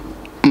free.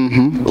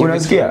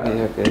 Unasikia?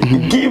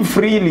 Give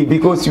freely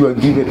because you are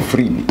given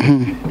freely.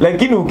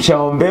 Lakini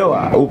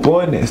ukishaombewa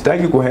upone,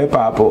 sitaki kuhepa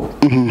hapo.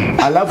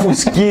 Alafu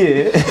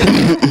usikie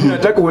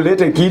unataka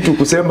ulete kitu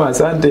kusema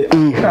asante,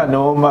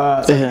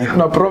 naomba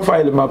na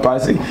profile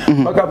mapasi.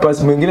 Mpaka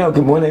pasi mwingine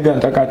ukimwona hivi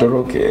anataka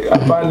atoroke.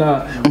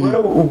 Hapana, wewe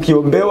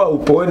ukiombewa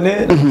upone,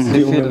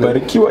 ndio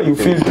umebarikiwa, you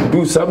feel to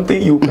do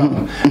something, you come.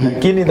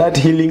 Lakini that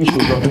healing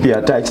should not be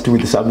attached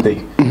with something.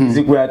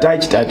 Zikuwe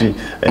attached ati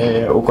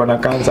uko na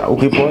cancer,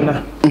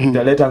 ukipona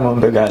utaleta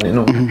ng'ombe gani?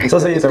 No.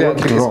 Sasa hiyo itakuwa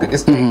kitu wrong.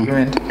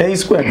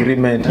 It's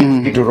agreement.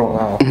 Kitu wrong.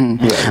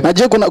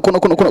 Najua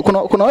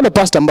kuna wale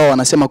pastor ambao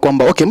wanasema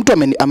kwamba okay, mtu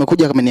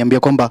amekuja ameniambia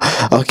kwamba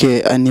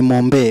okay,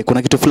 nimwombee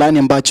kuna kitu fulani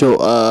ambacho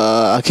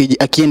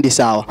akiendi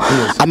sawa,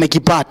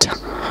 amekipata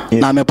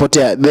na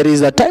amepotea. There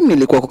is a time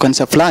nilikuwa kwa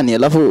kanisa fulani,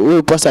 alafu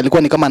huyo pastor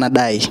alikuwa ni kama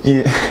anadai.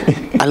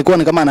 Alikuwa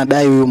ni kama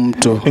anadai huyo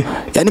mtu.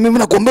 Yaani mimi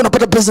nakuambia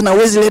unapata pesa na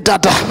uwezi leta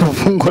hata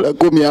fungu la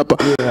 10 hapa.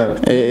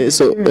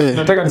 So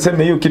nataka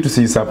niseme hiyo kitu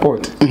si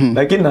support.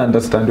 Lakini na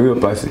understand huyo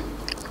pasi.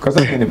 Kwa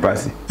sababu ni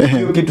pasi.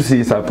 Hiyo kitu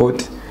si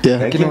support.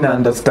 Lakini na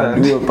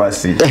understand huyo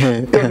pasi.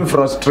 Hiyo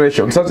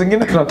frustration. Sasa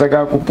zingine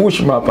tunataka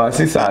kupush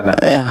mapasi sana.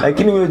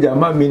 Lakini huyo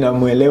jamaa mimi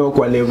namuelewa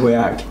kwa level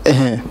yake.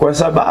 Kwa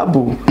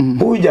sababu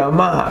huyu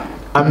jamaa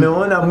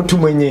ameona mtu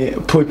mwenye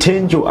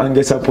potential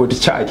angesupport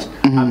church,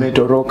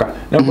 ametoroka.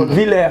 Na kwa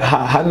vile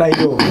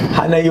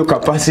hana hiyo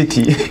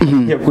capacity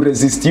ya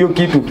kuresist hiyo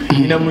kitu,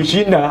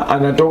 inamshinda,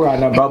 anatoka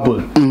ana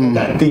bubble.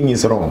 That thing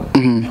is wrong.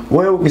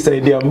 Wewe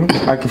ukisaidia mtu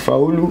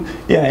akifaulu,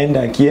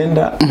 aenda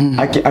akienda,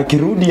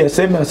 akirudi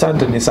aseme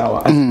asante ni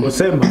sawa.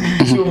 Asiposema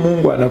sio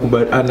Mungu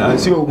anakubariki,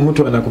 sio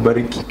mtu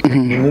anakubariki.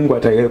 Ni Mungu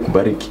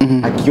atakayekubariki.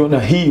 Akiona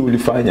hii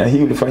ulifanya,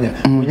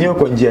 mwenyewe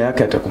kwa njia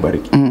yake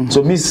atakubariki.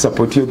 So mimi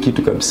support hiyo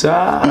kitu kabisa.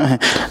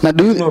 Na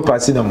do you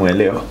pasi na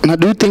muelewa. Na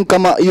do you think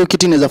kama hiyo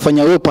kitu inaweza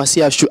fanya wewe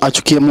pasi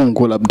achukie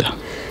Mungu labda?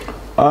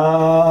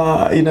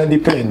 Ina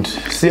depend.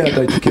 Si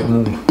atachukia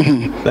Mungu.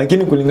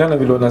 Lakini kulingana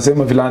vile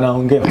unasema vile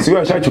anaongea, sio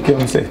ashachukia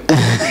msee.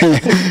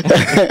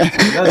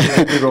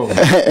 That's wrong.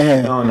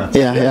 Naona.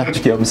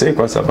 Achukia msee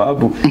kwa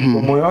sababu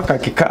kwa moyo wake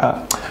akikaa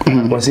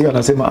kwa sio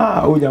anasema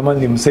huyu jamaa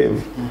ni msave.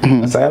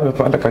 Sasa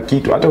amepanda ka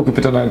kitu, hata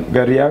ukipita na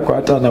gari yako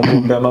hata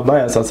anamuombea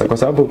mabaya sasa, kwa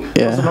sababu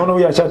unaona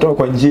huyu ashatoka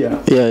kwa njia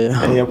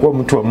ya kuwa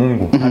mtu wa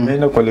Mungu,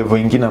 ameenda kwa level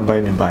nyingine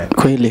ambayo ni mbaya.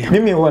 Kweli.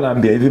 Mimi huwa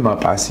naambia hivi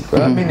mapasi.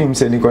 Kwa mimi ni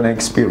msee niko na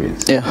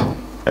experience.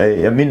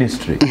 Ya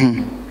ministry.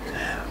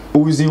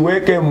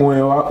 Usiweke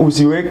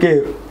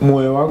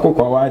moyo wako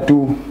kwa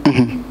watu.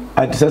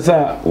 Ati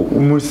sasa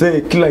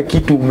umse kila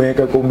kitu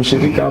umeweka kwa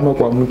mshirika ama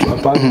kwa mtu.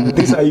 Hapana.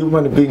 These are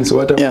human beings.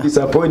 What a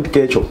disappoint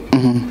kecho.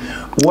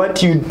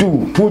 What you do,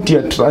 put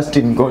your trust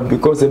in God,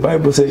 because the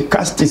Bible says,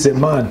 "Cast is a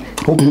man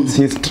who puts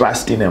his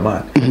trust in a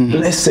man.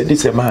 Blessed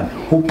is a man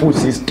who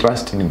puts his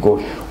trust in God."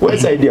 Wewe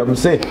saidia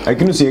mse,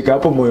 lakini usiweka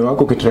hapo moyo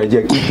wako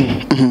ukitarajia kitu.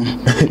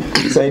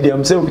 Saidia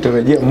mse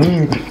ukitarajia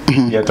Mungu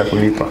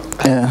atakulipa.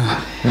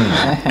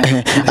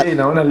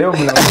 Naona leo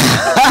mna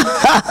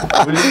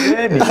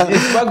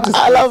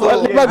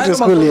back to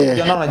school.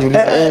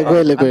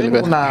 Kweli.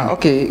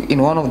 Okay, in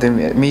one of the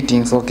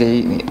meetings,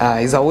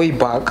 is a way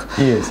back.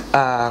 Yes.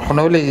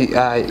 Kuna ule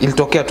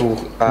ilitokea tu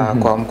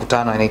kwa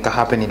mkutano na ika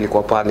happen,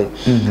 ilikuwa pale.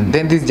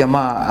 Then this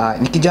jamaa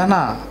ni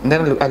kijana,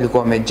 then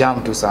alikuwa amejam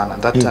tu sana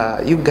that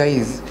you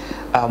guys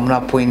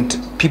mna point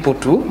people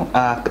to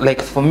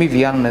like for me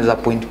Viano naweza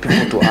point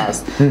people to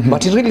us.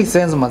 But it really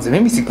sense manzi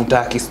mimi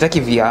sitaki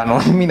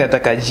Viano, mimi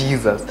nataka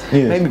Jesus.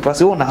 Maybe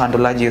pasi una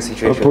handle aje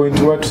situation.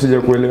 Point watu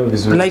sijakuelewa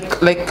vizuri.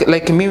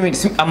 Like mimi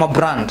I'm a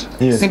brand.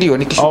 Si ndio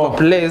nikishuka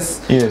place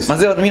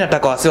manzi mimi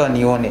nataka wasee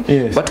wanione.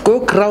 But kwa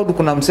hiyo crowd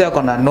kuna msee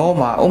ako na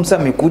noma, msee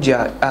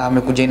amekuja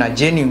in a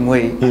genuine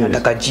way,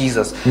 anataka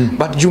Jesus.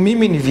 But juu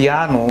mimi ni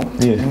Viano,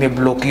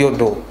 nimeblock hiyo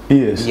door.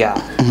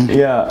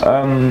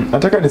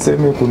 Nataka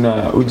niseme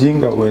kuna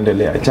ujinga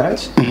uendelea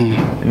church.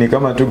 Ni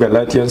kama tu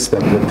Galatians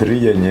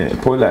 3 yenye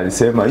Paul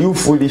alisema you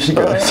foolish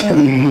guys.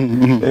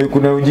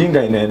 Kuna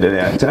ujinga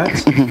inaendelea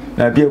church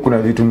na pia kuna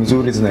vitu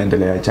mzuri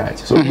zinaendelea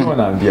church. So mimi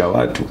wanaambia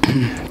watu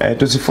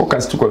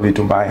tusifocus tu kwa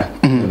vitu mbaya,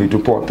 vitu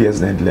poa pia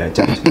zinaendelea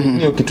church.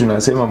 Hiyo kitu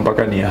nasema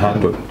mpaka ni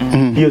handle.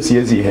 Hiyo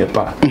siwezi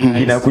hepa.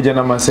 Inakuja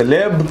na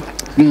maceleb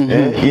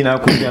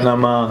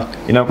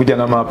inakuja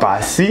na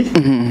mapasi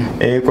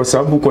kwa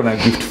sababu uko na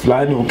gift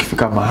fulani.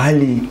 Ukifika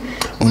mahali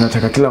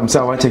unataka kila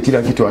msaa wache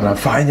kila kitu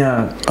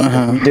anafanya,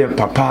 uite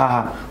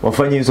papa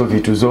wafanye hizo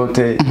vitu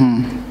zote.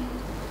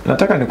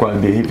 Nataka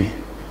nikwambie hivi,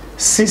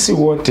 sisi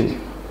wote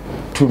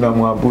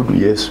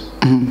tunamwabudu Yesu.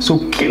 So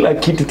kila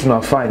kitu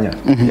tunafanya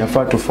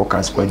yafaa tu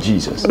focus kwa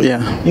Jesus.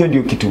 Hiyo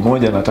ndio kitu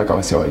moja nataka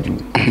wase wajue.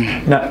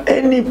 Na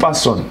any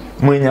person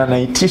mwenye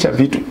anaitisha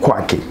vitu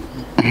kwake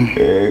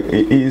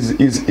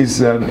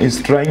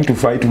is trying to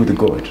fight with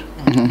God.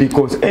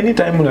 Because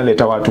anytime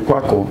unaleta watu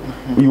kwako,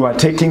 you are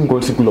taking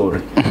God's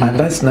glory, and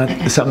that's not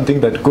something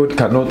that God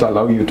cannot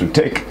allow you to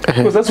take,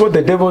 because that's what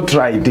the devil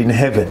tried in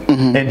heaven,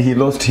 and he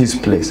lost his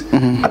place.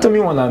 Hata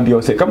mimi wanaambia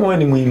wase, kama wewe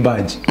ni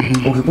mwimbaji,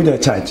 ukikuja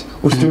church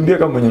usituambie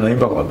kama mwenye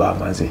unaimba kwa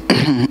baba mzee,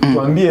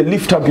 tuambie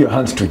lift up your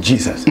hands to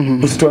Jesus.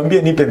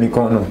 Usituambie nipe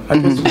mikono,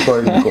 hatuwezi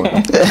kutoa mikono.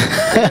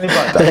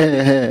 Nipata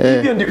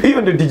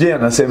hiyo ndio DJ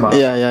anasema.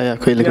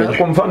 Kweli.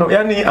 Kwa mfano,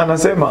 yani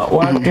anasema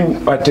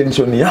watu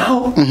attention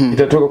yao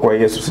itatoka kwa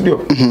Yesu,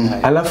 ndio?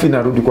 Alafu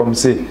inarudi kwa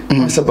msee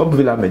kwa sababu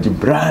vile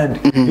amejibrand,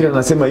 vile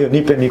anasema hiyo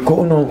nipe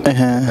mikono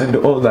and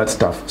all that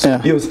stuff. So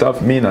hiyo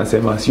stuff mimi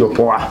nasema sio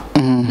poa.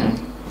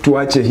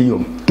 Tuache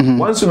hiyo.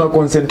 Once una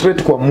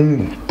concentrate kwa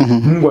Mungu,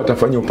 Mungu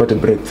atafanya upate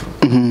breakthrough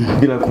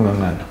bila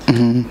kungangana.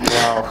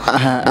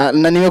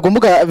 Na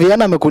nimekumbuka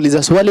Viana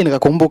amekuuliza swali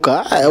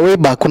nikakumbuka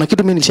weba kuna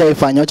kitu mimi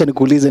nishaifanya, acha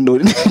nikuulize ndio.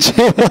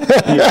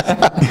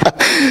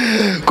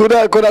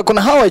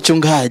 kuna hawa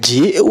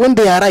wachungaji when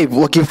they arrive,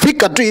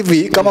 wakifika tu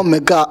hivi kama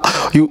mmekaa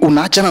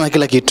unaachana na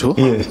kila kitu,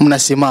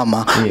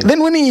 mnasimama.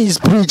 Then when he is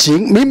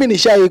preaching, mimi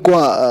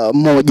nishaikuwa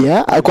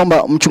moja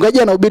kwamba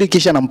mchungaji anahubiri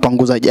kisha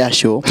anampanguza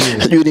jasho.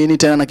 Sijui nini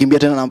tena anakimbia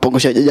tena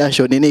anampangusha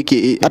jasho nini,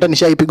 hata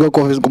nishaipigwa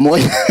kwa siku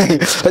moja.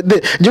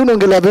 Je,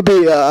 unaongelea vipi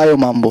hayo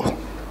mambo?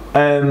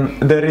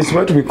 There is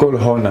what we call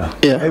honor.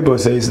 Bible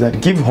says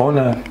that give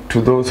honor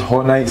to those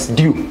honor is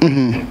due.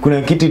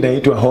 Kuna kitu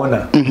inaitwa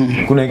honor,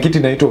 kuna kitu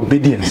inaitwa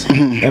obedience,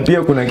 na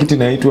pia kuna kitu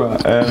inaitwa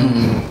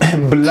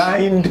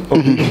blind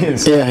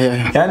obedience.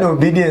 Yani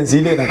obedience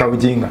ile na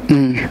kaujinga.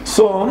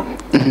 So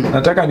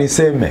nataka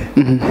niseme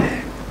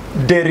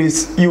there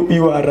is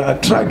you are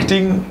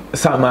attracting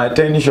some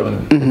attention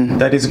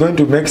that is going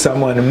to make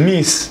someone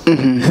miss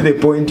the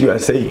point you are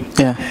saying.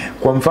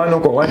 Kwa mfano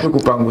kwa watu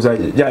kupanguza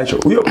jasho,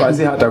 huyo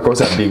basi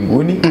hatakosa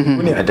mbinguni,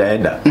 mbinguni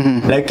ataenda.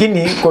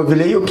 Lakini kwa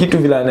vile hiyo kitu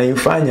vile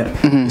anaifanya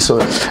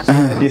so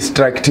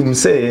distract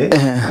msee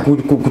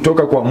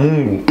kutoka kwa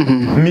Mungu,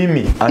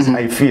 mimi as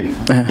I feel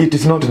it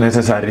is not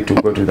necessary to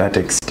go to that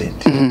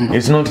extent.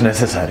 It's not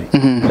necessary.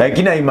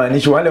 Lakini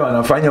haimaanishi wale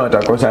wanafanya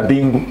watakosa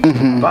mbingu.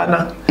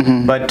 Hapana.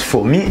 But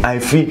for me, I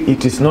feel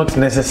it is not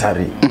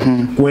necessary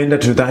kuenda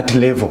to that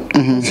level.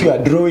 So you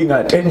are drawing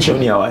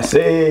attention ya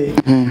wase.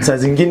 Saa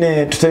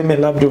zingine tuseme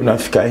labda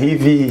unafika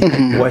hivi,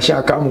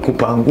 washaka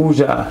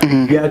mkupanguza.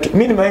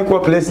 Mimi nimewahi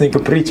place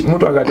nikipreach,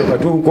 mtu akatoka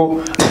tu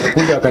huko,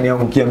 kuja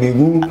akaniangukia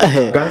miguu,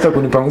 akaanza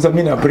kunipanguza,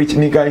 mimi na preach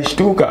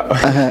nikashtuka.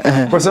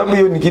 Kwa sababu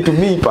hiyo ni kitu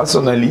mimi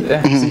personally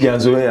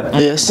sijazoea.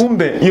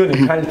 Kumbe hiyo ni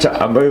culture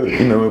ambayo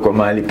imewekwa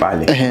mahali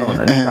pale.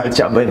 Ni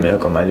culture ambayo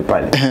imewekwa mahali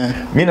pale.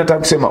 Mimi nataka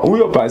kusema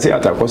huyo basi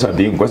atakosa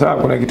bingu kwa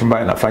sababu kuna kitu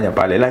mbaya anafanya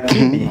pale,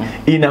 lakini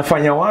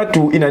inafanya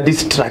watu, ina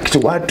distract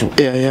watu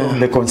from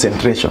the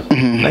concentration.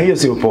 Na hiyo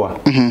sio poa.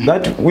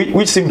 That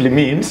which simply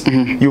means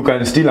you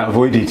can still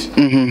avoid it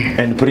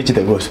and preach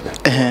the gospel.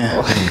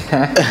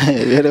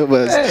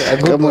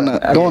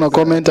 Kama una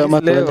comment ama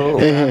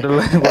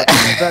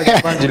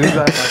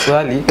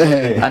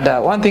and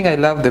one thing I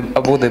love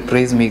about the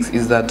praise mix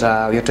is that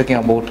we are talking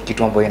about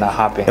kitu ambayo ina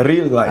happen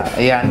real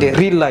life. And the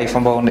real life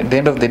ambayo at the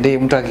end of the day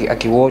mtu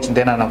akiwatch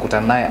then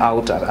anakutana naye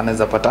out,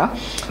 anaweza pata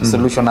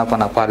solution hapa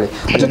na pale.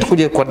 Acha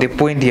tukuje kwa the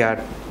point ya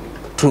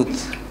truth.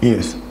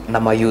 Na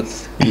my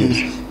youth.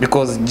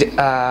 Because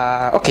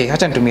okay,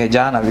 hata nitumie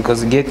jana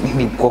because get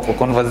me kwa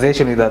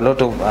conversation with a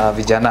lot of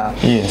vijana.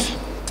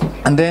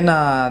 And then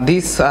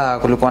this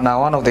kulikuwa na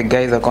one of the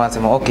guys alikuwa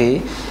anasema okay,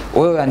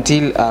 wewe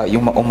until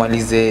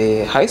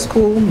umalize high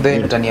school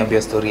then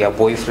utaniambia story ya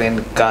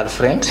boyfriend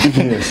girlfriend.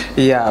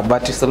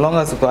 But so long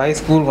as uko high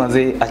school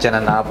manze achana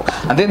na hapo.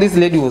 And then this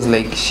lady was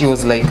like, she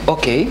was like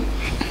okay,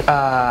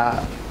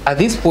 at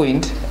this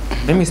point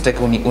mimi sitaki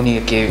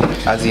uniweke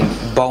as in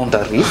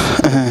boundaries,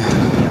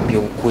 niambie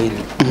ukweli.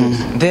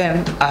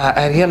 Then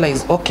I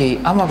realized okay,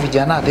 ama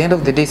vijana at the end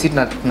of the day sisi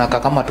tunaka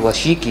kama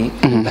tuwashiki,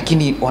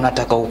 lakini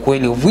wanataka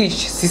ukweli,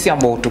 which sisi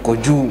ambao tuko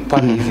juu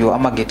pale hivyo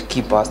ama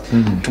gatekeepers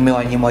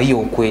tumewanyima hiyo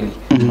ukweli.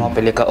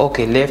 Tunawapeleka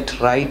okay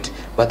left right,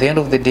 but at the end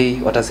of the day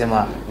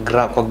watasema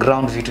kwa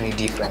ground vitu ni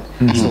different.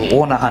 So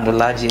ona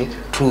handleaje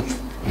truth.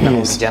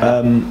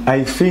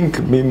 I think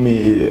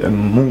mimi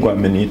Mungu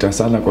ameniita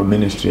sana kwa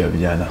ministry ya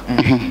vijana.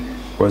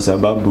 kwa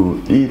sababu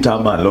hii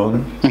time alone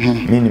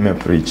mimi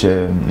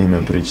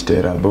nimepreach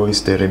Terra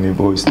Boys, Teremi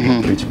Boys,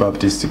 nimepreach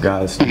Baptist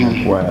Girls,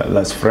 nimekuwa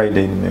last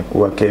Friday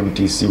nimekuwa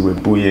KMTC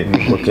Webuye,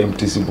 nimekuwa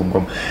KMTC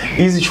Bungoma.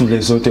 Hizi shule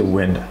zote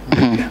huenda.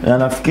 Na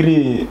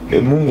nafikiri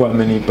Mungu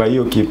amenipa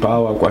hiyo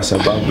kipawa kwa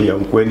sababu ya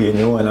ukweli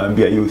yenyewe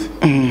anaambia youth.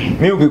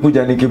 Mimi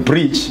ukikuja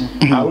nikipreach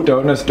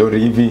hautaona story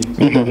hivi.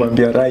 Mimi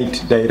nakwambia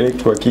right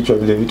direct kwa kichwa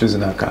vile vitu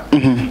zinakaa.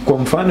 Kwa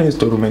mfano hiyo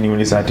story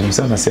umeniuliza ati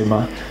msana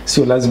nasema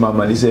sio lazima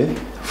amalize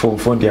form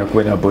 4 ya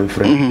kuwa na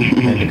boyfriend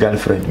and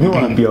girlfriend. Mimi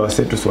waambia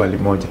wasetu swali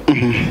moja.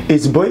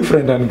 Is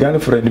boyfriend and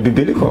girlfriend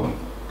biblical?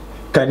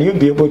 Can you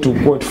be able to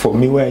quote for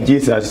me where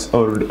Jesus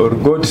or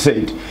God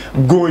said,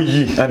 go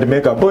ye and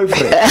make a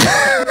boyfriend?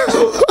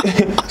 So,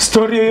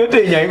 story yote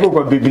yenye iko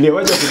kwa Biblia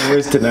wacha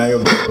tuweste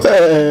nayo.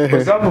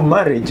 Kwa sababu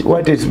marriage,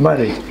 what is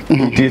marriage?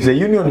 It is a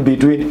union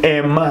between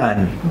a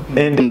man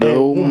and a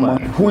woman.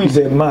 Who is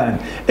a man?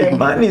 A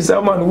man is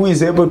someone who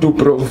is able to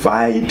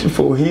provide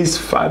for his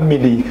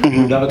family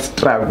without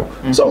struggle.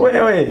 So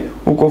wewe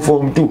uko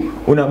form 2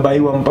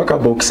 unabaiwa mpaka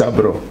boxer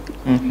bro.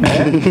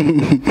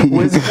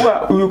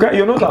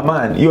 You're not a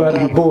man, you are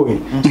a boy.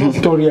 So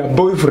story a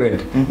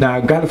boyfriend na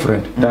a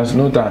girlfriend does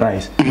not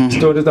arise.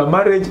 Story the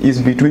marriage is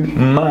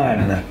between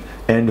man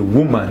and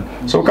woman.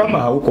 So kama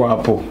hauko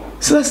hapo,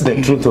 so that's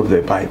the truth of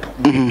the Bible.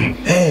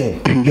 Hey,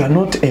 you are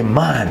not a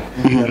man,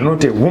 you are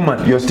not a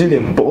woman, you're still a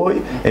boy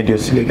and you're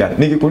still a girl.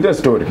 Nikikuuliza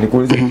story,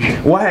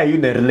 why are you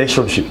in a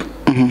relationship?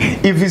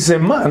 If he's a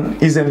man,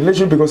 he's in a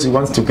relationship because he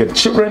wants to get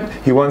children,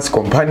 he wants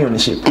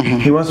companionship,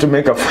 he wants to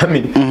make a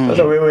family.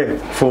 Sasa wewe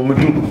form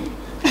 2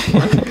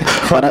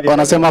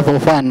 wanasema for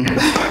fun.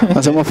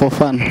 Wanasema for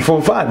fun.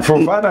 For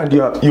fun and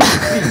you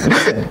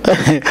listen.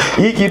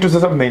 Hii kitu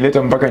sasa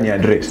mnaileta mpaka ni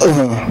address.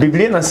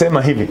 Biblia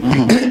inasema hivi.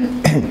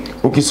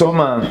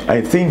 Ukisoma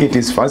I think it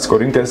is 1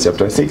 Corinthians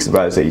chapter 6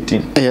 verse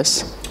 18.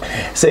 Yes.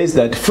 Says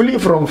that flee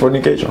from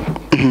fornication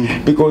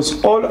because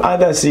all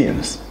other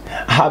sins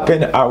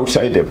happen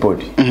outside the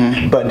body,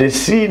 but the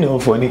sin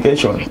of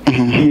fornication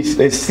is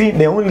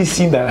the only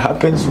sin that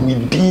happens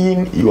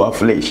within your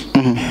flesh.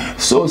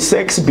 So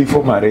sex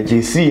before marriage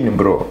is sin,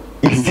 bro.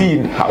 It's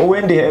sin.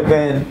 Hauendi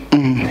heaven.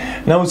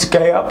 Na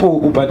usikae hapo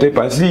upate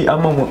pasi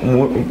ama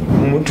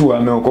mtu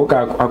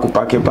ameokoka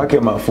akupake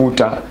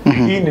mafuta.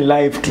 Hii ni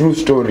life true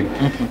story.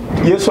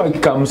 Yesu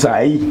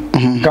akikamsai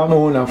kama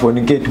una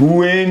fornicate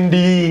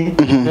huendi.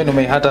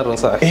 Umehata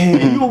rosa.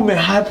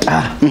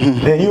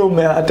 Hiyo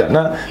umehata.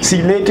 Na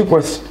sileti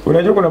kwa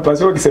unajua kuna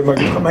pasi wakisema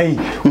kama hii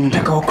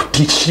unataka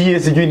wakutishie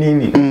sijui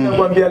nini.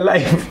 Nakwambia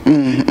life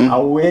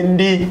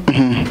hauendi.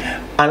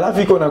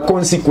 Alafu iko na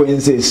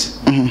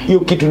consequences. Hiyo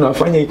kitu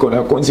tunafanya iko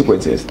na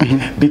consequences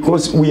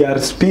because we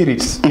are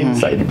spirits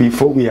inside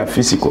before we are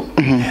physical.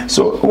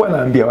 So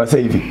wanaambia wasa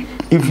hivi,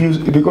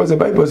 because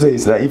the Bible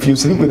says that if you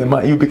sleep with a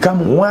man you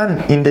become one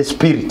in the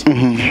spirit.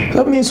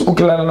 That means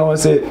ukilala na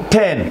wase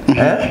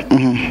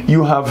 10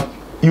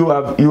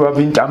 you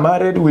have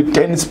intermarried with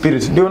 10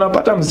 spirits. Ndio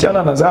unapata msichana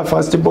anazaa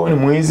first born,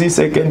 mwizi,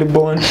 second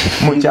born,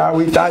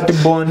 mchawi,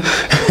 third born,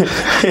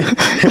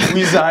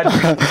 wizard,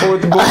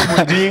 fourth born,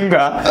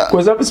 mjinga.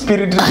 Kwa sababu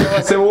spirit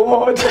wase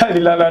wote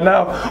alilala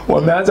nao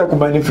wameanza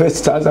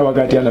kumanifest sasa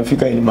wakati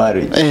anafika in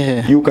marriage.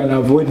 You can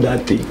avoid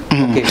that thing.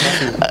 Okay.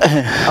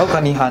 How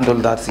can you handle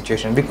that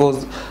situation?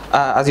 Because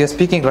as you're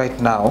speaking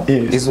right now,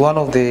 is one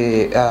of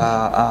the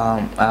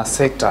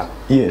sector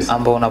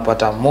ambao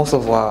unapata most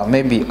of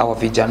maybe our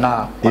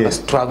vijana wana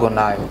struggle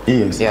nayo.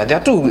 Yeah, there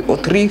are 2 or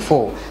 3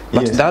 4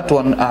 but that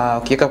one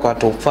ukiweka kwa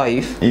top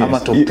 5 ama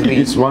top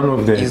 3 is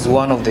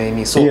one of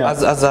the so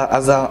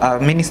as a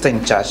minister in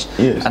church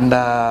and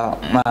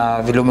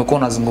vile umekuwa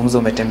unazungumza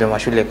umetembea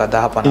mashule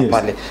kadhaa hapa na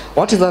pale,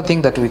 what is that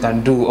thing that we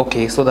can do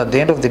okay so that the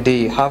end of the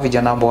day hawa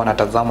vijana ambao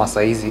wanatazama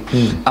saizi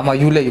ama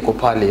yule yuko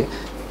pale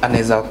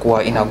anaweza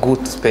kuwa in a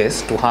good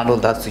space to handle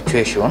that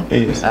situation.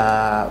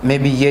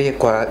 Maybe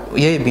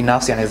yeye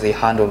binafsi anaweza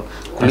handle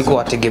kuliko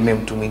ategemee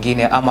mtu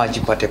mwingine ama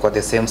ajipate kwa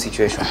the same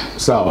situation.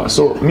 Sawa.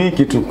 So mimi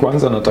kitu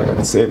kwanza nataka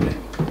niseme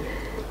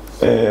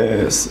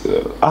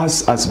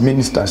as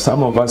ministers,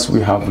 some of us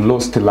we have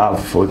lost love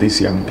for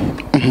these young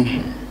people.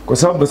 Kwa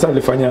sababu sasa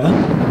alifanya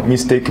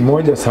mistake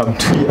moja some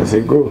 2 years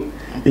ago.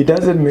 It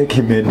doesn't make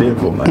him a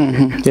devil,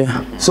 man.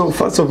 So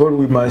first of all,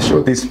 we must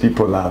show these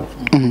people love.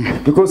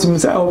 Because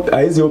msao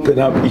haizi open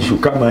up issue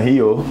kama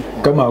hiyo,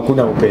 kama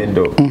hakuna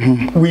upendo.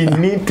 We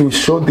need to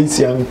show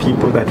these young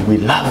people that we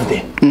love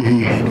them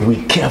and we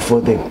care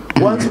for them.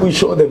 Once we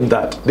show them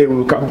that, they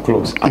will come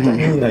close. Hata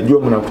nyinyi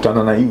najua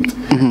mnakutana na youth.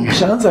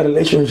 Ukishaanza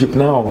relationship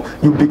now,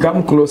 you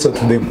become closer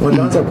to them.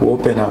 Wanaanza ku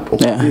open up.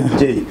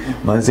 Okay,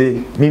 manze,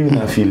 mimi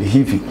na feel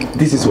hivi.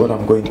 This is what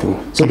I'm going through.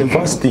 So the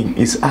first thing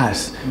is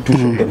us to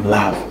show them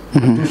love.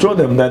 To show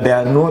them that they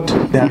are not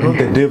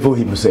the devil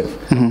himself.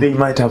 They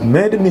might have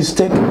made a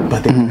mistake,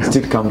 but they can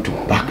still come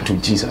back to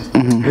Jesus.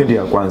 Ndio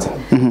ya kwanza.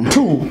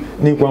 2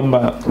 ni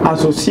kwamba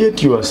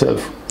associate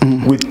yourself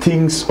with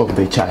things of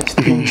the church,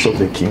 things of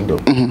the kingdom.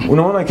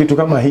 Unaona kitu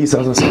kama hii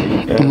sasa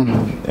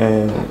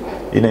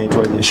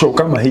inaitwa show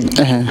kama hii.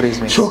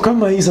 Show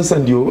kama hii sasa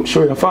ndio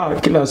show yafaa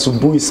kila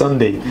asubuhi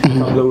Sunday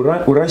kabla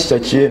urush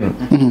church yenu,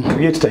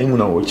 create time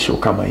na watch show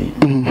kama hii.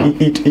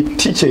 It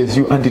teaches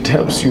you and it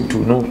helps you to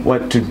know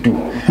what to do.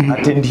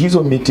 Attend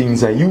hizo meetings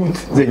za youth,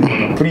 zenye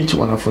wana preach,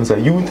 wanafunza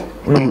youth,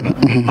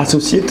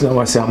 associate na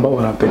wase ambao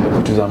wanapenda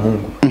vitu za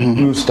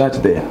Mungu. You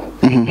start there.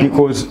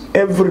 Because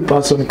every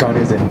person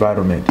carries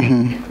environment.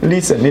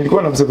 Listen,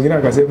 nilikuwa na msemo mwingine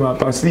akasema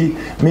hapa, si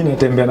mimi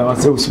natembea na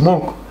wase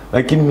smoke,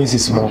 lakini mimi si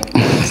smoke.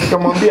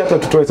 Sikamwambia hata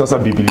tutoe sasa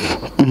Biblia.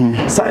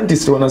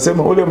 Scientists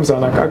wanasema ule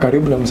msana kaa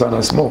karibu na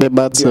msana smoke. The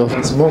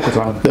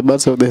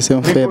birds of the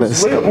same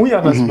feathers. We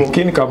are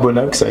smoking carbon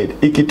dioxide.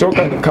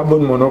 Ikitoka ni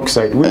carbon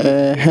monoxide.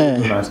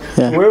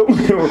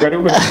 Wewe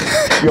karibu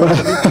you are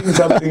speaking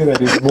something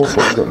that is more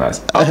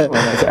poisonous.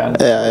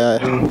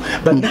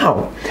 But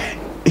now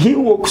he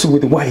walks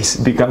with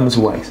wise becomes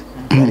wise.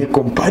 A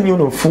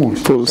companion of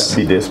fools shall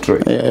be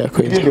destroyed.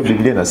 Ndio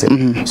Biblia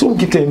inasema. So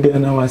ukitembea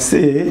na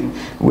wasee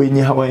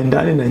wenye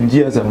hawaendani na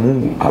njia za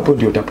Mungu, hapo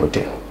ndio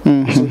utapotea.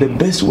 So the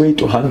best way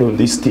to handle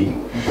this thing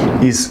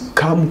is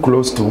come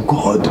close to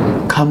God,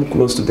 come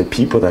close to the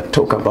people that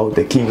talk about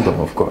the kingdom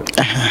of God.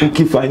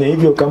 Ukifanya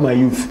hivyo kama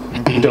youth,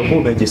 utakuwa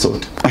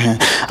umejisota.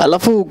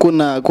 Alafu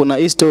kuna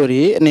hii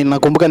story,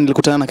 ninakumbuka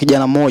nilikutana na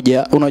kijana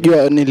mmoja,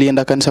 unajua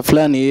nilienda kanisa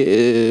fulani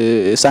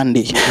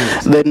Sunday.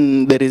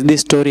 Then there is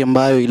this story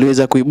ambayo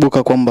iliweza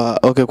kuibuka kwamba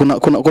okay,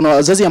 kuna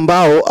wazazi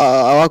ambao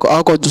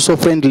hawako so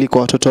friendly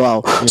kwa watoto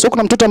wao. So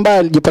kuna mtoto ambaye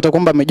alijipata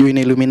kwamba amejoin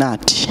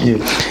Illuminati.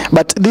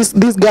 But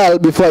this girl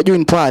before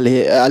join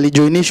pale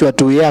alijoinishwa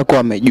tu yako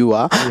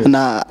amejua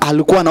na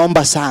alikuwa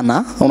anaomba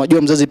sana.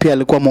 Unajua mzazi pia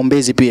alikuwa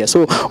muombezi pia.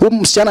 So huyu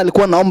msichana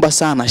alikuwa anaomba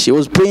sana. She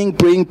was praying.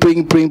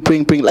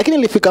 Lakini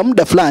ilifika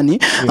muda fulani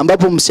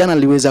ambapo msichana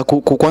aliweza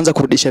kuanza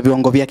kurudisha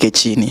viwango vyake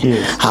chini.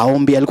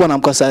 Haombi, alikuwa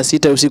anaamka saa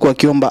 6 usiku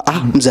akiomba,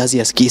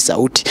 mzazi asikii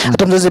sauti.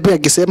 Hata mzazi pia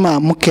akisema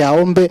mke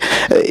aombe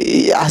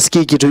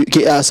asikii kitu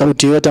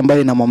sauti yote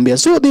ambayo inamwambia.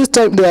 So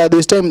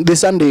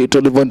this Sunday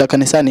tulivyoenda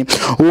kanisani,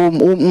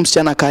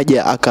 msichana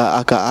kaja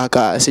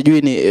aka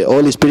sijui ni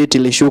Holy Spirit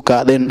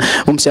ilishuka, then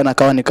msichana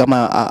akawa ni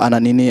kama ana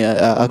nini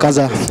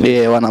akaza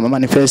wana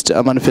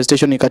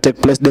manifestation ika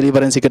take place,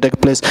 deliverance ika take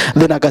place,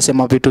 then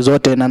akasema vitu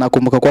zote. Na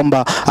nakumbuka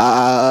kwamba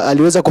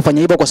aliweza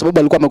kufanya hivyo kwa sababu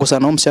alikuwa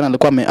amekosana na msichana,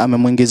 alikuwa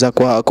amemuingiza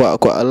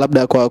kwa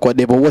labda kwa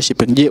devil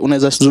worship. Je,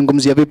 unaweza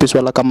zungumzia vipi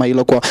swala kama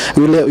hilo kwa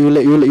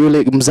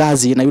yule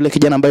mzazi na yule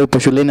kijana ambaye yupo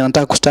shuleni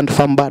anataka ku stand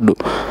firm bado?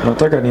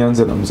 Nataka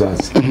nianze na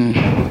mzazi.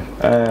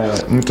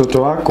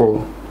 Mtoto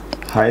wako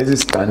haezi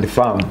stand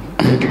firm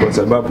kwa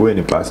sababu wewe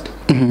ni pastor.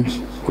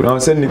 Kuna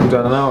waseni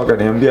nikutana nao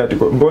wakaniambia ati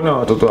mbona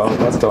watoto wa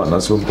pastor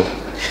wanasumbuka?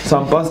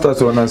 Some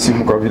pastors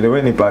wanasimu kwa vile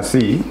wewe ni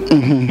pasi.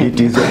 It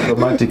is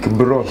automatic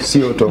bro,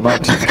 si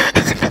automatic.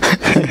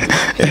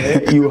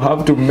 You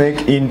have to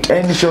make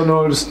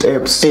intentional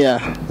steps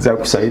za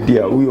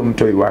kusaidia huyo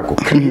mtoi wako.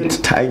 Create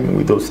time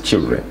with those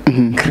children.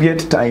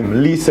 Create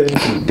time, listen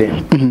to them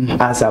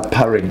as a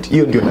parent.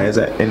 Hiyo ndio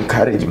naweza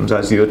encourage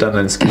mzazi yote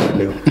ananisikia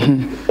leo.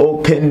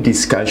 Open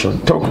discussion,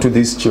 talk to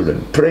these children,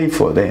 pray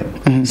for them,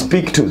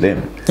 speak to them.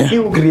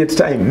 You create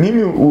time.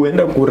 Mimi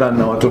uenda kurana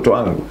na watoto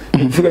wangu.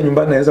 Nikifika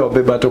nyumbani naweza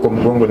wabeba hata kwa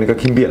mgongo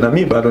nikakimbia, na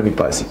mimi bado ni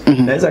pasi.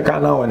 Naweza kaa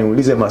nao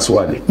waniulize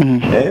maswali.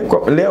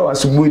 Kwa leo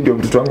asubuhi ndio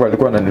mtoto wangu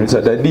alikuwa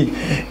ananiuliza, "Daddy,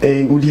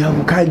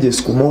 uliamkaje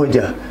siku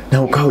moja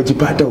na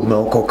ukaojipata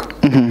umeokoka?"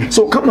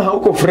 So kama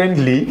hauko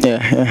friendly,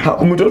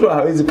 mtoto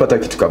hawezi pata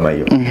kitu kama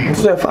hiyo.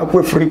 Mtoto yafaa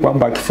kuwe free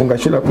kwamba akifunga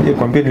shule akuje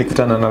kwambia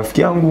nilikutana na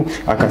rafiki yangu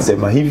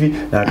akasema hivi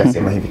na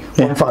akasema hivi.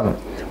 Kwa mfano,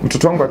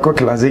 mtoto wangu akiwa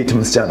class 8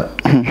 msichana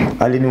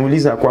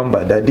aliniuliza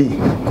kwamba, "Daddy,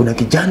 kuna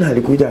kijana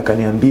alikuja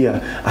akaniambia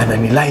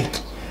ananilike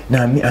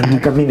na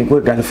anataka mimi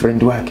nikuwe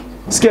girlfriend wake."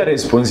 Sikia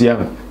response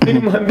yangu.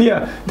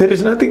 Nilimwambia, "There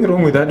is nothing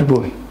wrong with that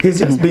boy. He's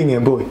just being a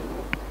boy."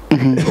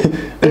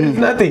 There is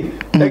nothing.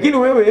 Lakini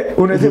wewe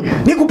unasema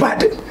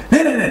nikupate.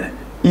 No.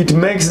 It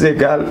makes the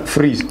girl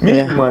freeze.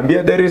 Mimi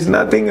mwambia there is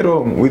nothing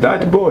wrong with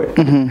that boy.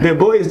 The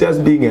boy is just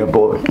being a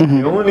boy.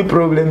 The only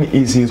problem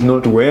is he's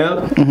not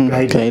well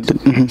guided.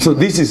 So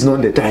this is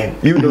not the time.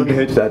 You don't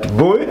hate that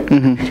boy.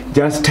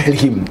 Just tell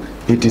him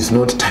it is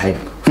not time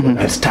for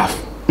that stuff.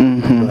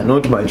 You are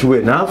not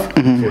mature enough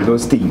for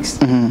those things.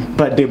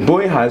 But the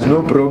boy has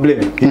no problem.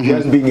 He's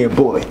just being a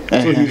boy.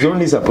 So he's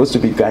only supposed to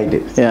be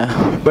guided.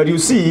 But you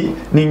see,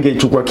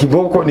 ningechukua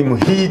kiboko ni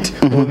muhit,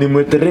 ni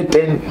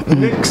muthreaten.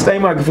 Next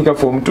time akifika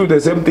form 2 the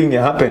same thing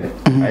happen.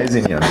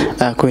 Haizi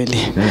niambia. Kweli.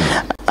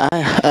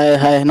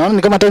 Naona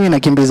ni kama time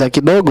inakimbiza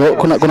kidogo.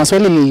 Kuna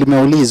swali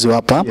limeulizwa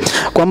hapa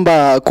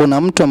kwamba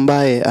kuna mtu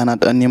ambaye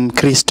ni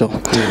Mkristo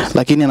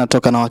lakini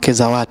anatoka na wake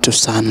za watu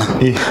sana.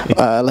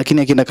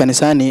 Lakini akienda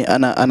kanisani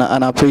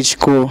ana preach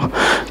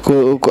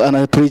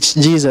ana preach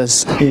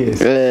Jesus.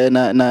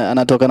 Na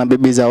anatoka na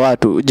bibi za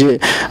watu. Je,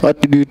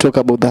 what do you talk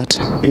about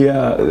that?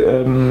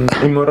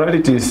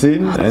 Immorality is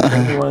sin, and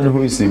anyone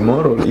who is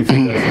immoral, if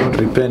he does not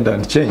repent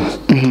and change,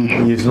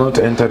 he is not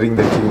entering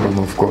the kingdom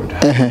of God.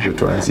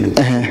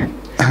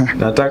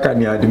 Nataka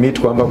ni admit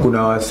kwamba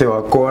kuna wase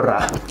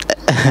wakora.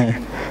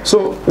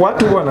 So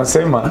watu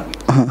wanasema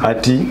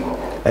ati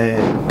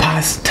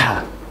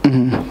pastor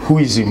who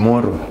is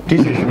immoral.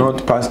 This is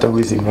not pastor who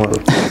is immoral.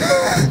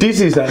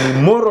 This is an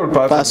immoral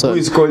person who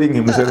is calling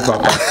himself a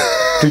pastor.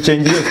 To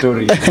change your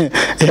story.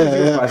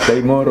 Pastor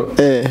immoral.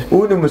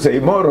 Huyu ni mse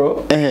immoral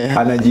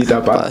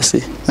anajiita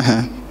pastor.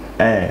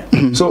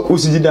 So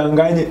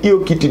usijidanganye, hiyo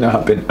kitu ina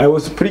happen. I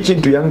was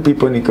preaching to young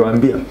people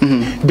nikiwaambia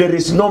there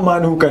is no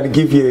man who can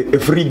give you a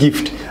free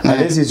gift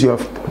unless is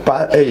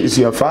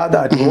your father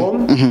at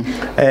home,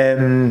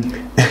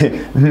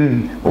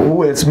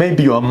 who else,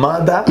 maybe your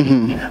mother,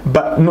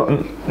 but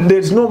no,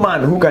 there's no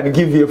man who can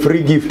give you a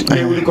free gift.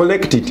 They will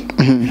collect it.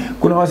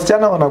 Kuna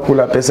wasichana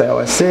wanakula pesa ya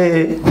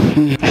wasee,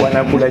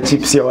 wanakula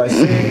chips ya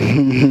wasee,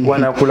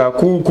 wanakula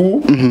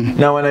kuku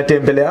na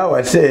wanatembelea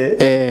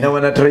wasee na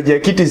wanatarajia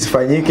kitu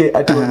sifanyike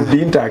ati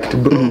warudi intact.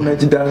 Bro,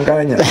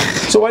 unajidanganya.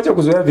 So wacha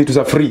kuzoea vitu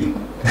za free.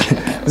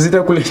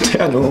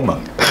 Zitakuletea noma.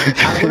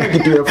 Hakuna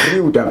kitu ya free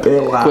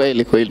utapewa.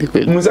 Kweli.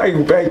 Mzaki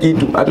kupea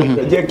kitu,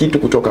 atakutajia kitu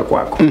kutoka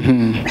kwako.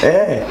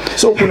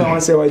 So kuna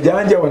wase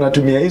wajanja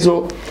wanatumia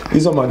hizo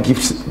ma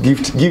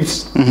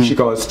gifts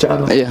shika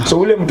wasichana. So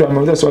ule mtu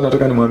ameuliza swali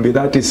nataka nimwambie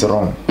that is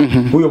wrong.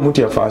 Huyo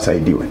mtu yafaa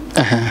asaidiwe.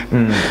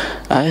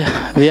 Aya,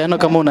 Viano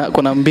kama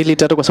kuna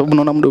 2-3 kwa sababu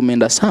naona muda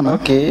umeenda sana.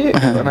 Okay,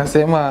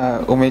 wanasema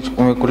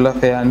umekula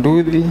fea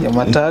ndudhi ya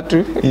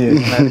matatu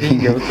na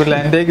ringa,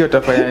 ukula ndege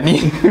utafanya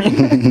nini?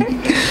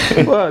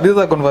 Well, this is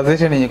a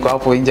conversation yenye kwa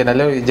hapo nje na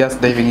leo we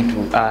just diving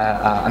into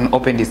an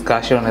open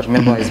discussion. I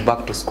remember I was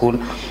back to school.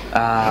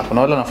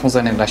 Kuna wale wanafunzi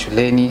wanaenda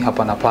shuleni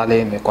hapa na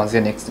pale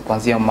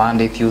kuanzia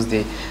Monday,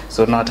 Tuesday.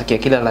 So nawatakia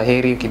kila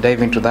laheri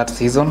ukidive into that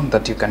season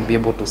that you can be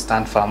able to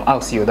stand firm.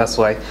 That's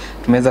why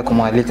tumeweza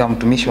kumwalika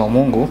mtumishi wa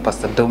Mungu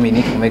Pastor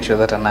Dominic to make sure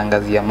that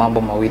anaangazia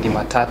mambo mawili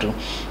matatu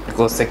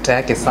because sector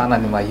yake sana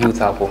ni ma youth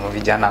hapo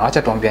vijana.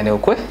 Acha tuambiane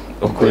ukweli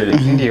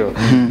ndio.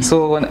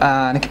 So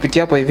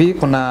nikipitia hapo hivi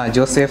kuna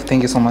Joseph,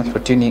 thank you so much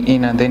for tuning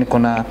in, and then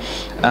kuna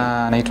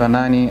anaitwa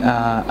nani,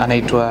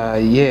 anaitwa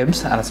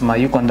Yebs anasema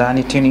yuko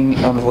ndani tuning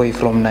all the way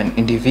from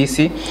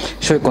NDVC,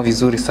 show iko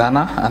vizuri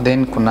sana. And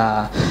then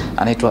kuna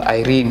anaitwa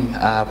Irene,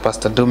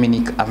 Pastor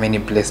Dominic ameni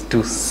bless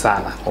tu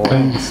sana.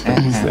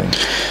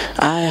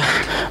 Aya,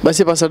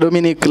 basi Pastor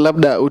Dominic,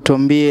 labda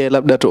utuambie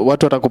labda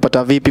watu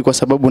watakupata vipi, kwa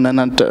sababu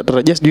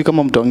natarajia sijui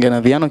kama mtaongea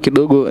na Viano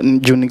kidogo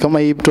juni kama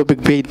hii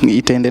topic pia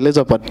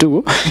itaendelezwa part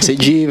 2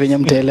 sijui venye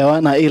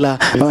mtaelewana, ila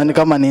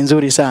kama ni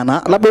nzuri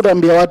sana. Labda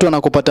utaambia watu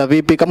wanakupata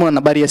vipi, kama una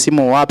nambari ya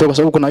simu wapi, kwa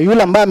sababu kuna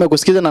yule ambaye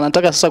amekusikiza na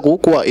anataka sasa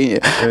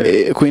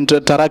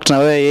kuinteract na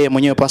wewe yeye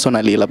mwenyewe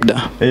personally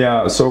labda.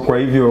 So kwa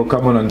hivyo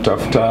kama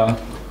unanitafuta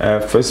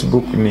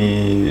Facebook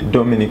ni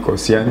Dominic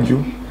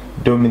Osanju,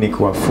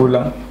 Dominic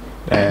Wafula.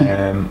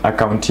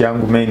 Account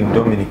yangu main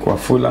Dominic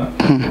Wafula.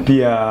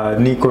 Pia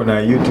niko na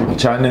YouTube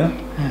channel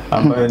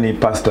ambayo ni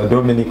Pastor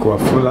Dominic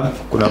Wafula.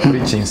 Kuna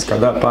preachings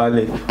kadhaa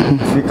pale.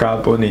 Ukifika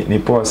hapo ni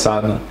poa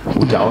sana.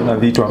 Utaona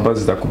vitu ambazo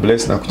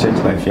zitakubless na kuchange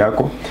life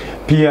yako.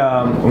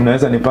 Pia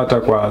unaweza nipata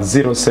kwa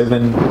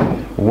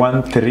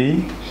 0713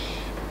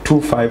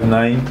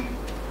 259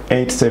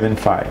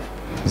 875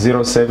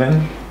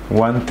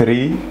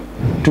 0713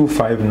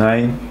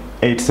 259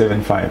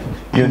 875.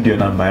 Hiyo ndio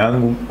namba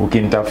yangu,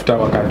 ukinitafuta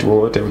wakati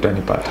wote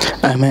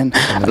utanipata. Amen.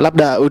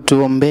 Labda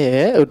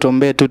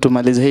utuombee tu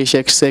tumalize hii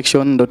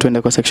section ndo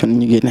tuende kwa section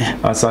nyingine.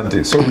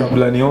 Asante. So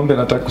kabla niombe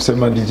nataka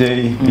kusema DJ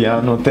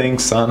Piano,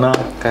 thanks sana.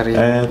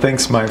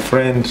 Thanks my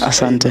friend.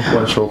 Asante.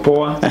 Kwa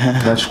shopoa.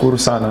 Nashukuru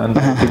sana, and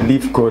I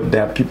believe God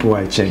there are people who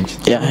are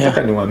changed.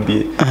 Nataka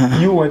niwaambie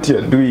you what you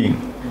are doing,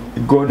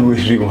 God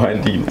will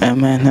reward you.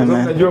 Amen.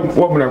 Unajua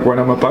wao mnakuwa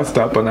na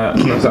mapasta hapa na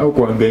tunasahau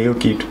kuambia hiyo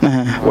kitu.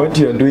 What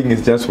you are doing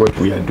is just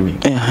what we are doing.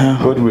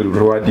 God will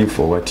reward you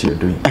for what you are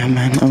doing.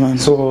 Amen.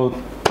 So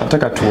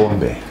nataka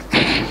tuombe.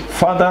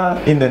 Father,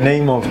 in the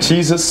name of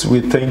Jesus,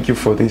 we thank you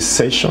for this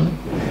session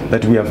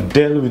that we have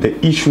dealt with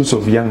the issues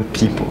of young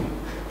people.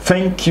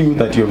 Thank you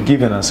that you have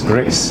given us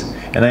grace.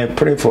 And I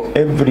pray for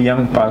every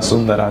young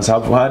person that has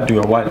heard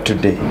your word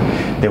today,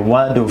 the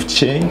word of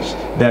change.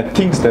 There are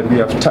things that we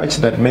have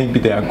touched that maybe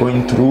they are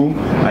going through.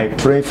 I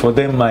pray for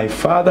them, my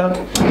Father,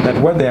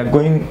 that what they are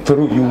going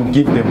through, you will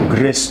give them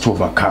grace to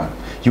overcome.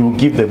 You will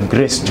give them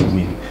grace to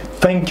win.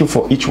 Thank you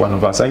for each one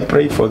of us. I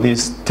pray for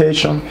this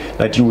station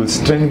that you will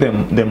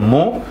strengthen them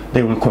more.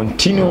 They will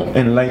continue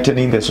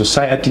enlightening the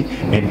society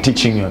and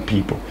teaching your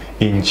people.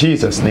 In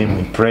Jesus' name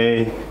we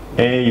pray.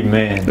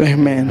 Amen.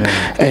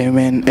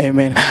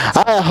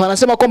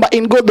 Wanasema kwamba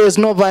in God there is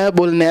no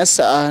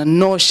variableness,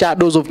 no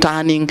shadows of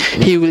turning.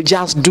 He will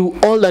just do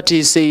all that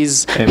he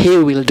says. He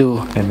will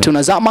do.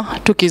 Tunazama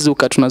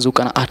tukizuka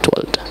tunazuka na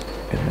Atworld.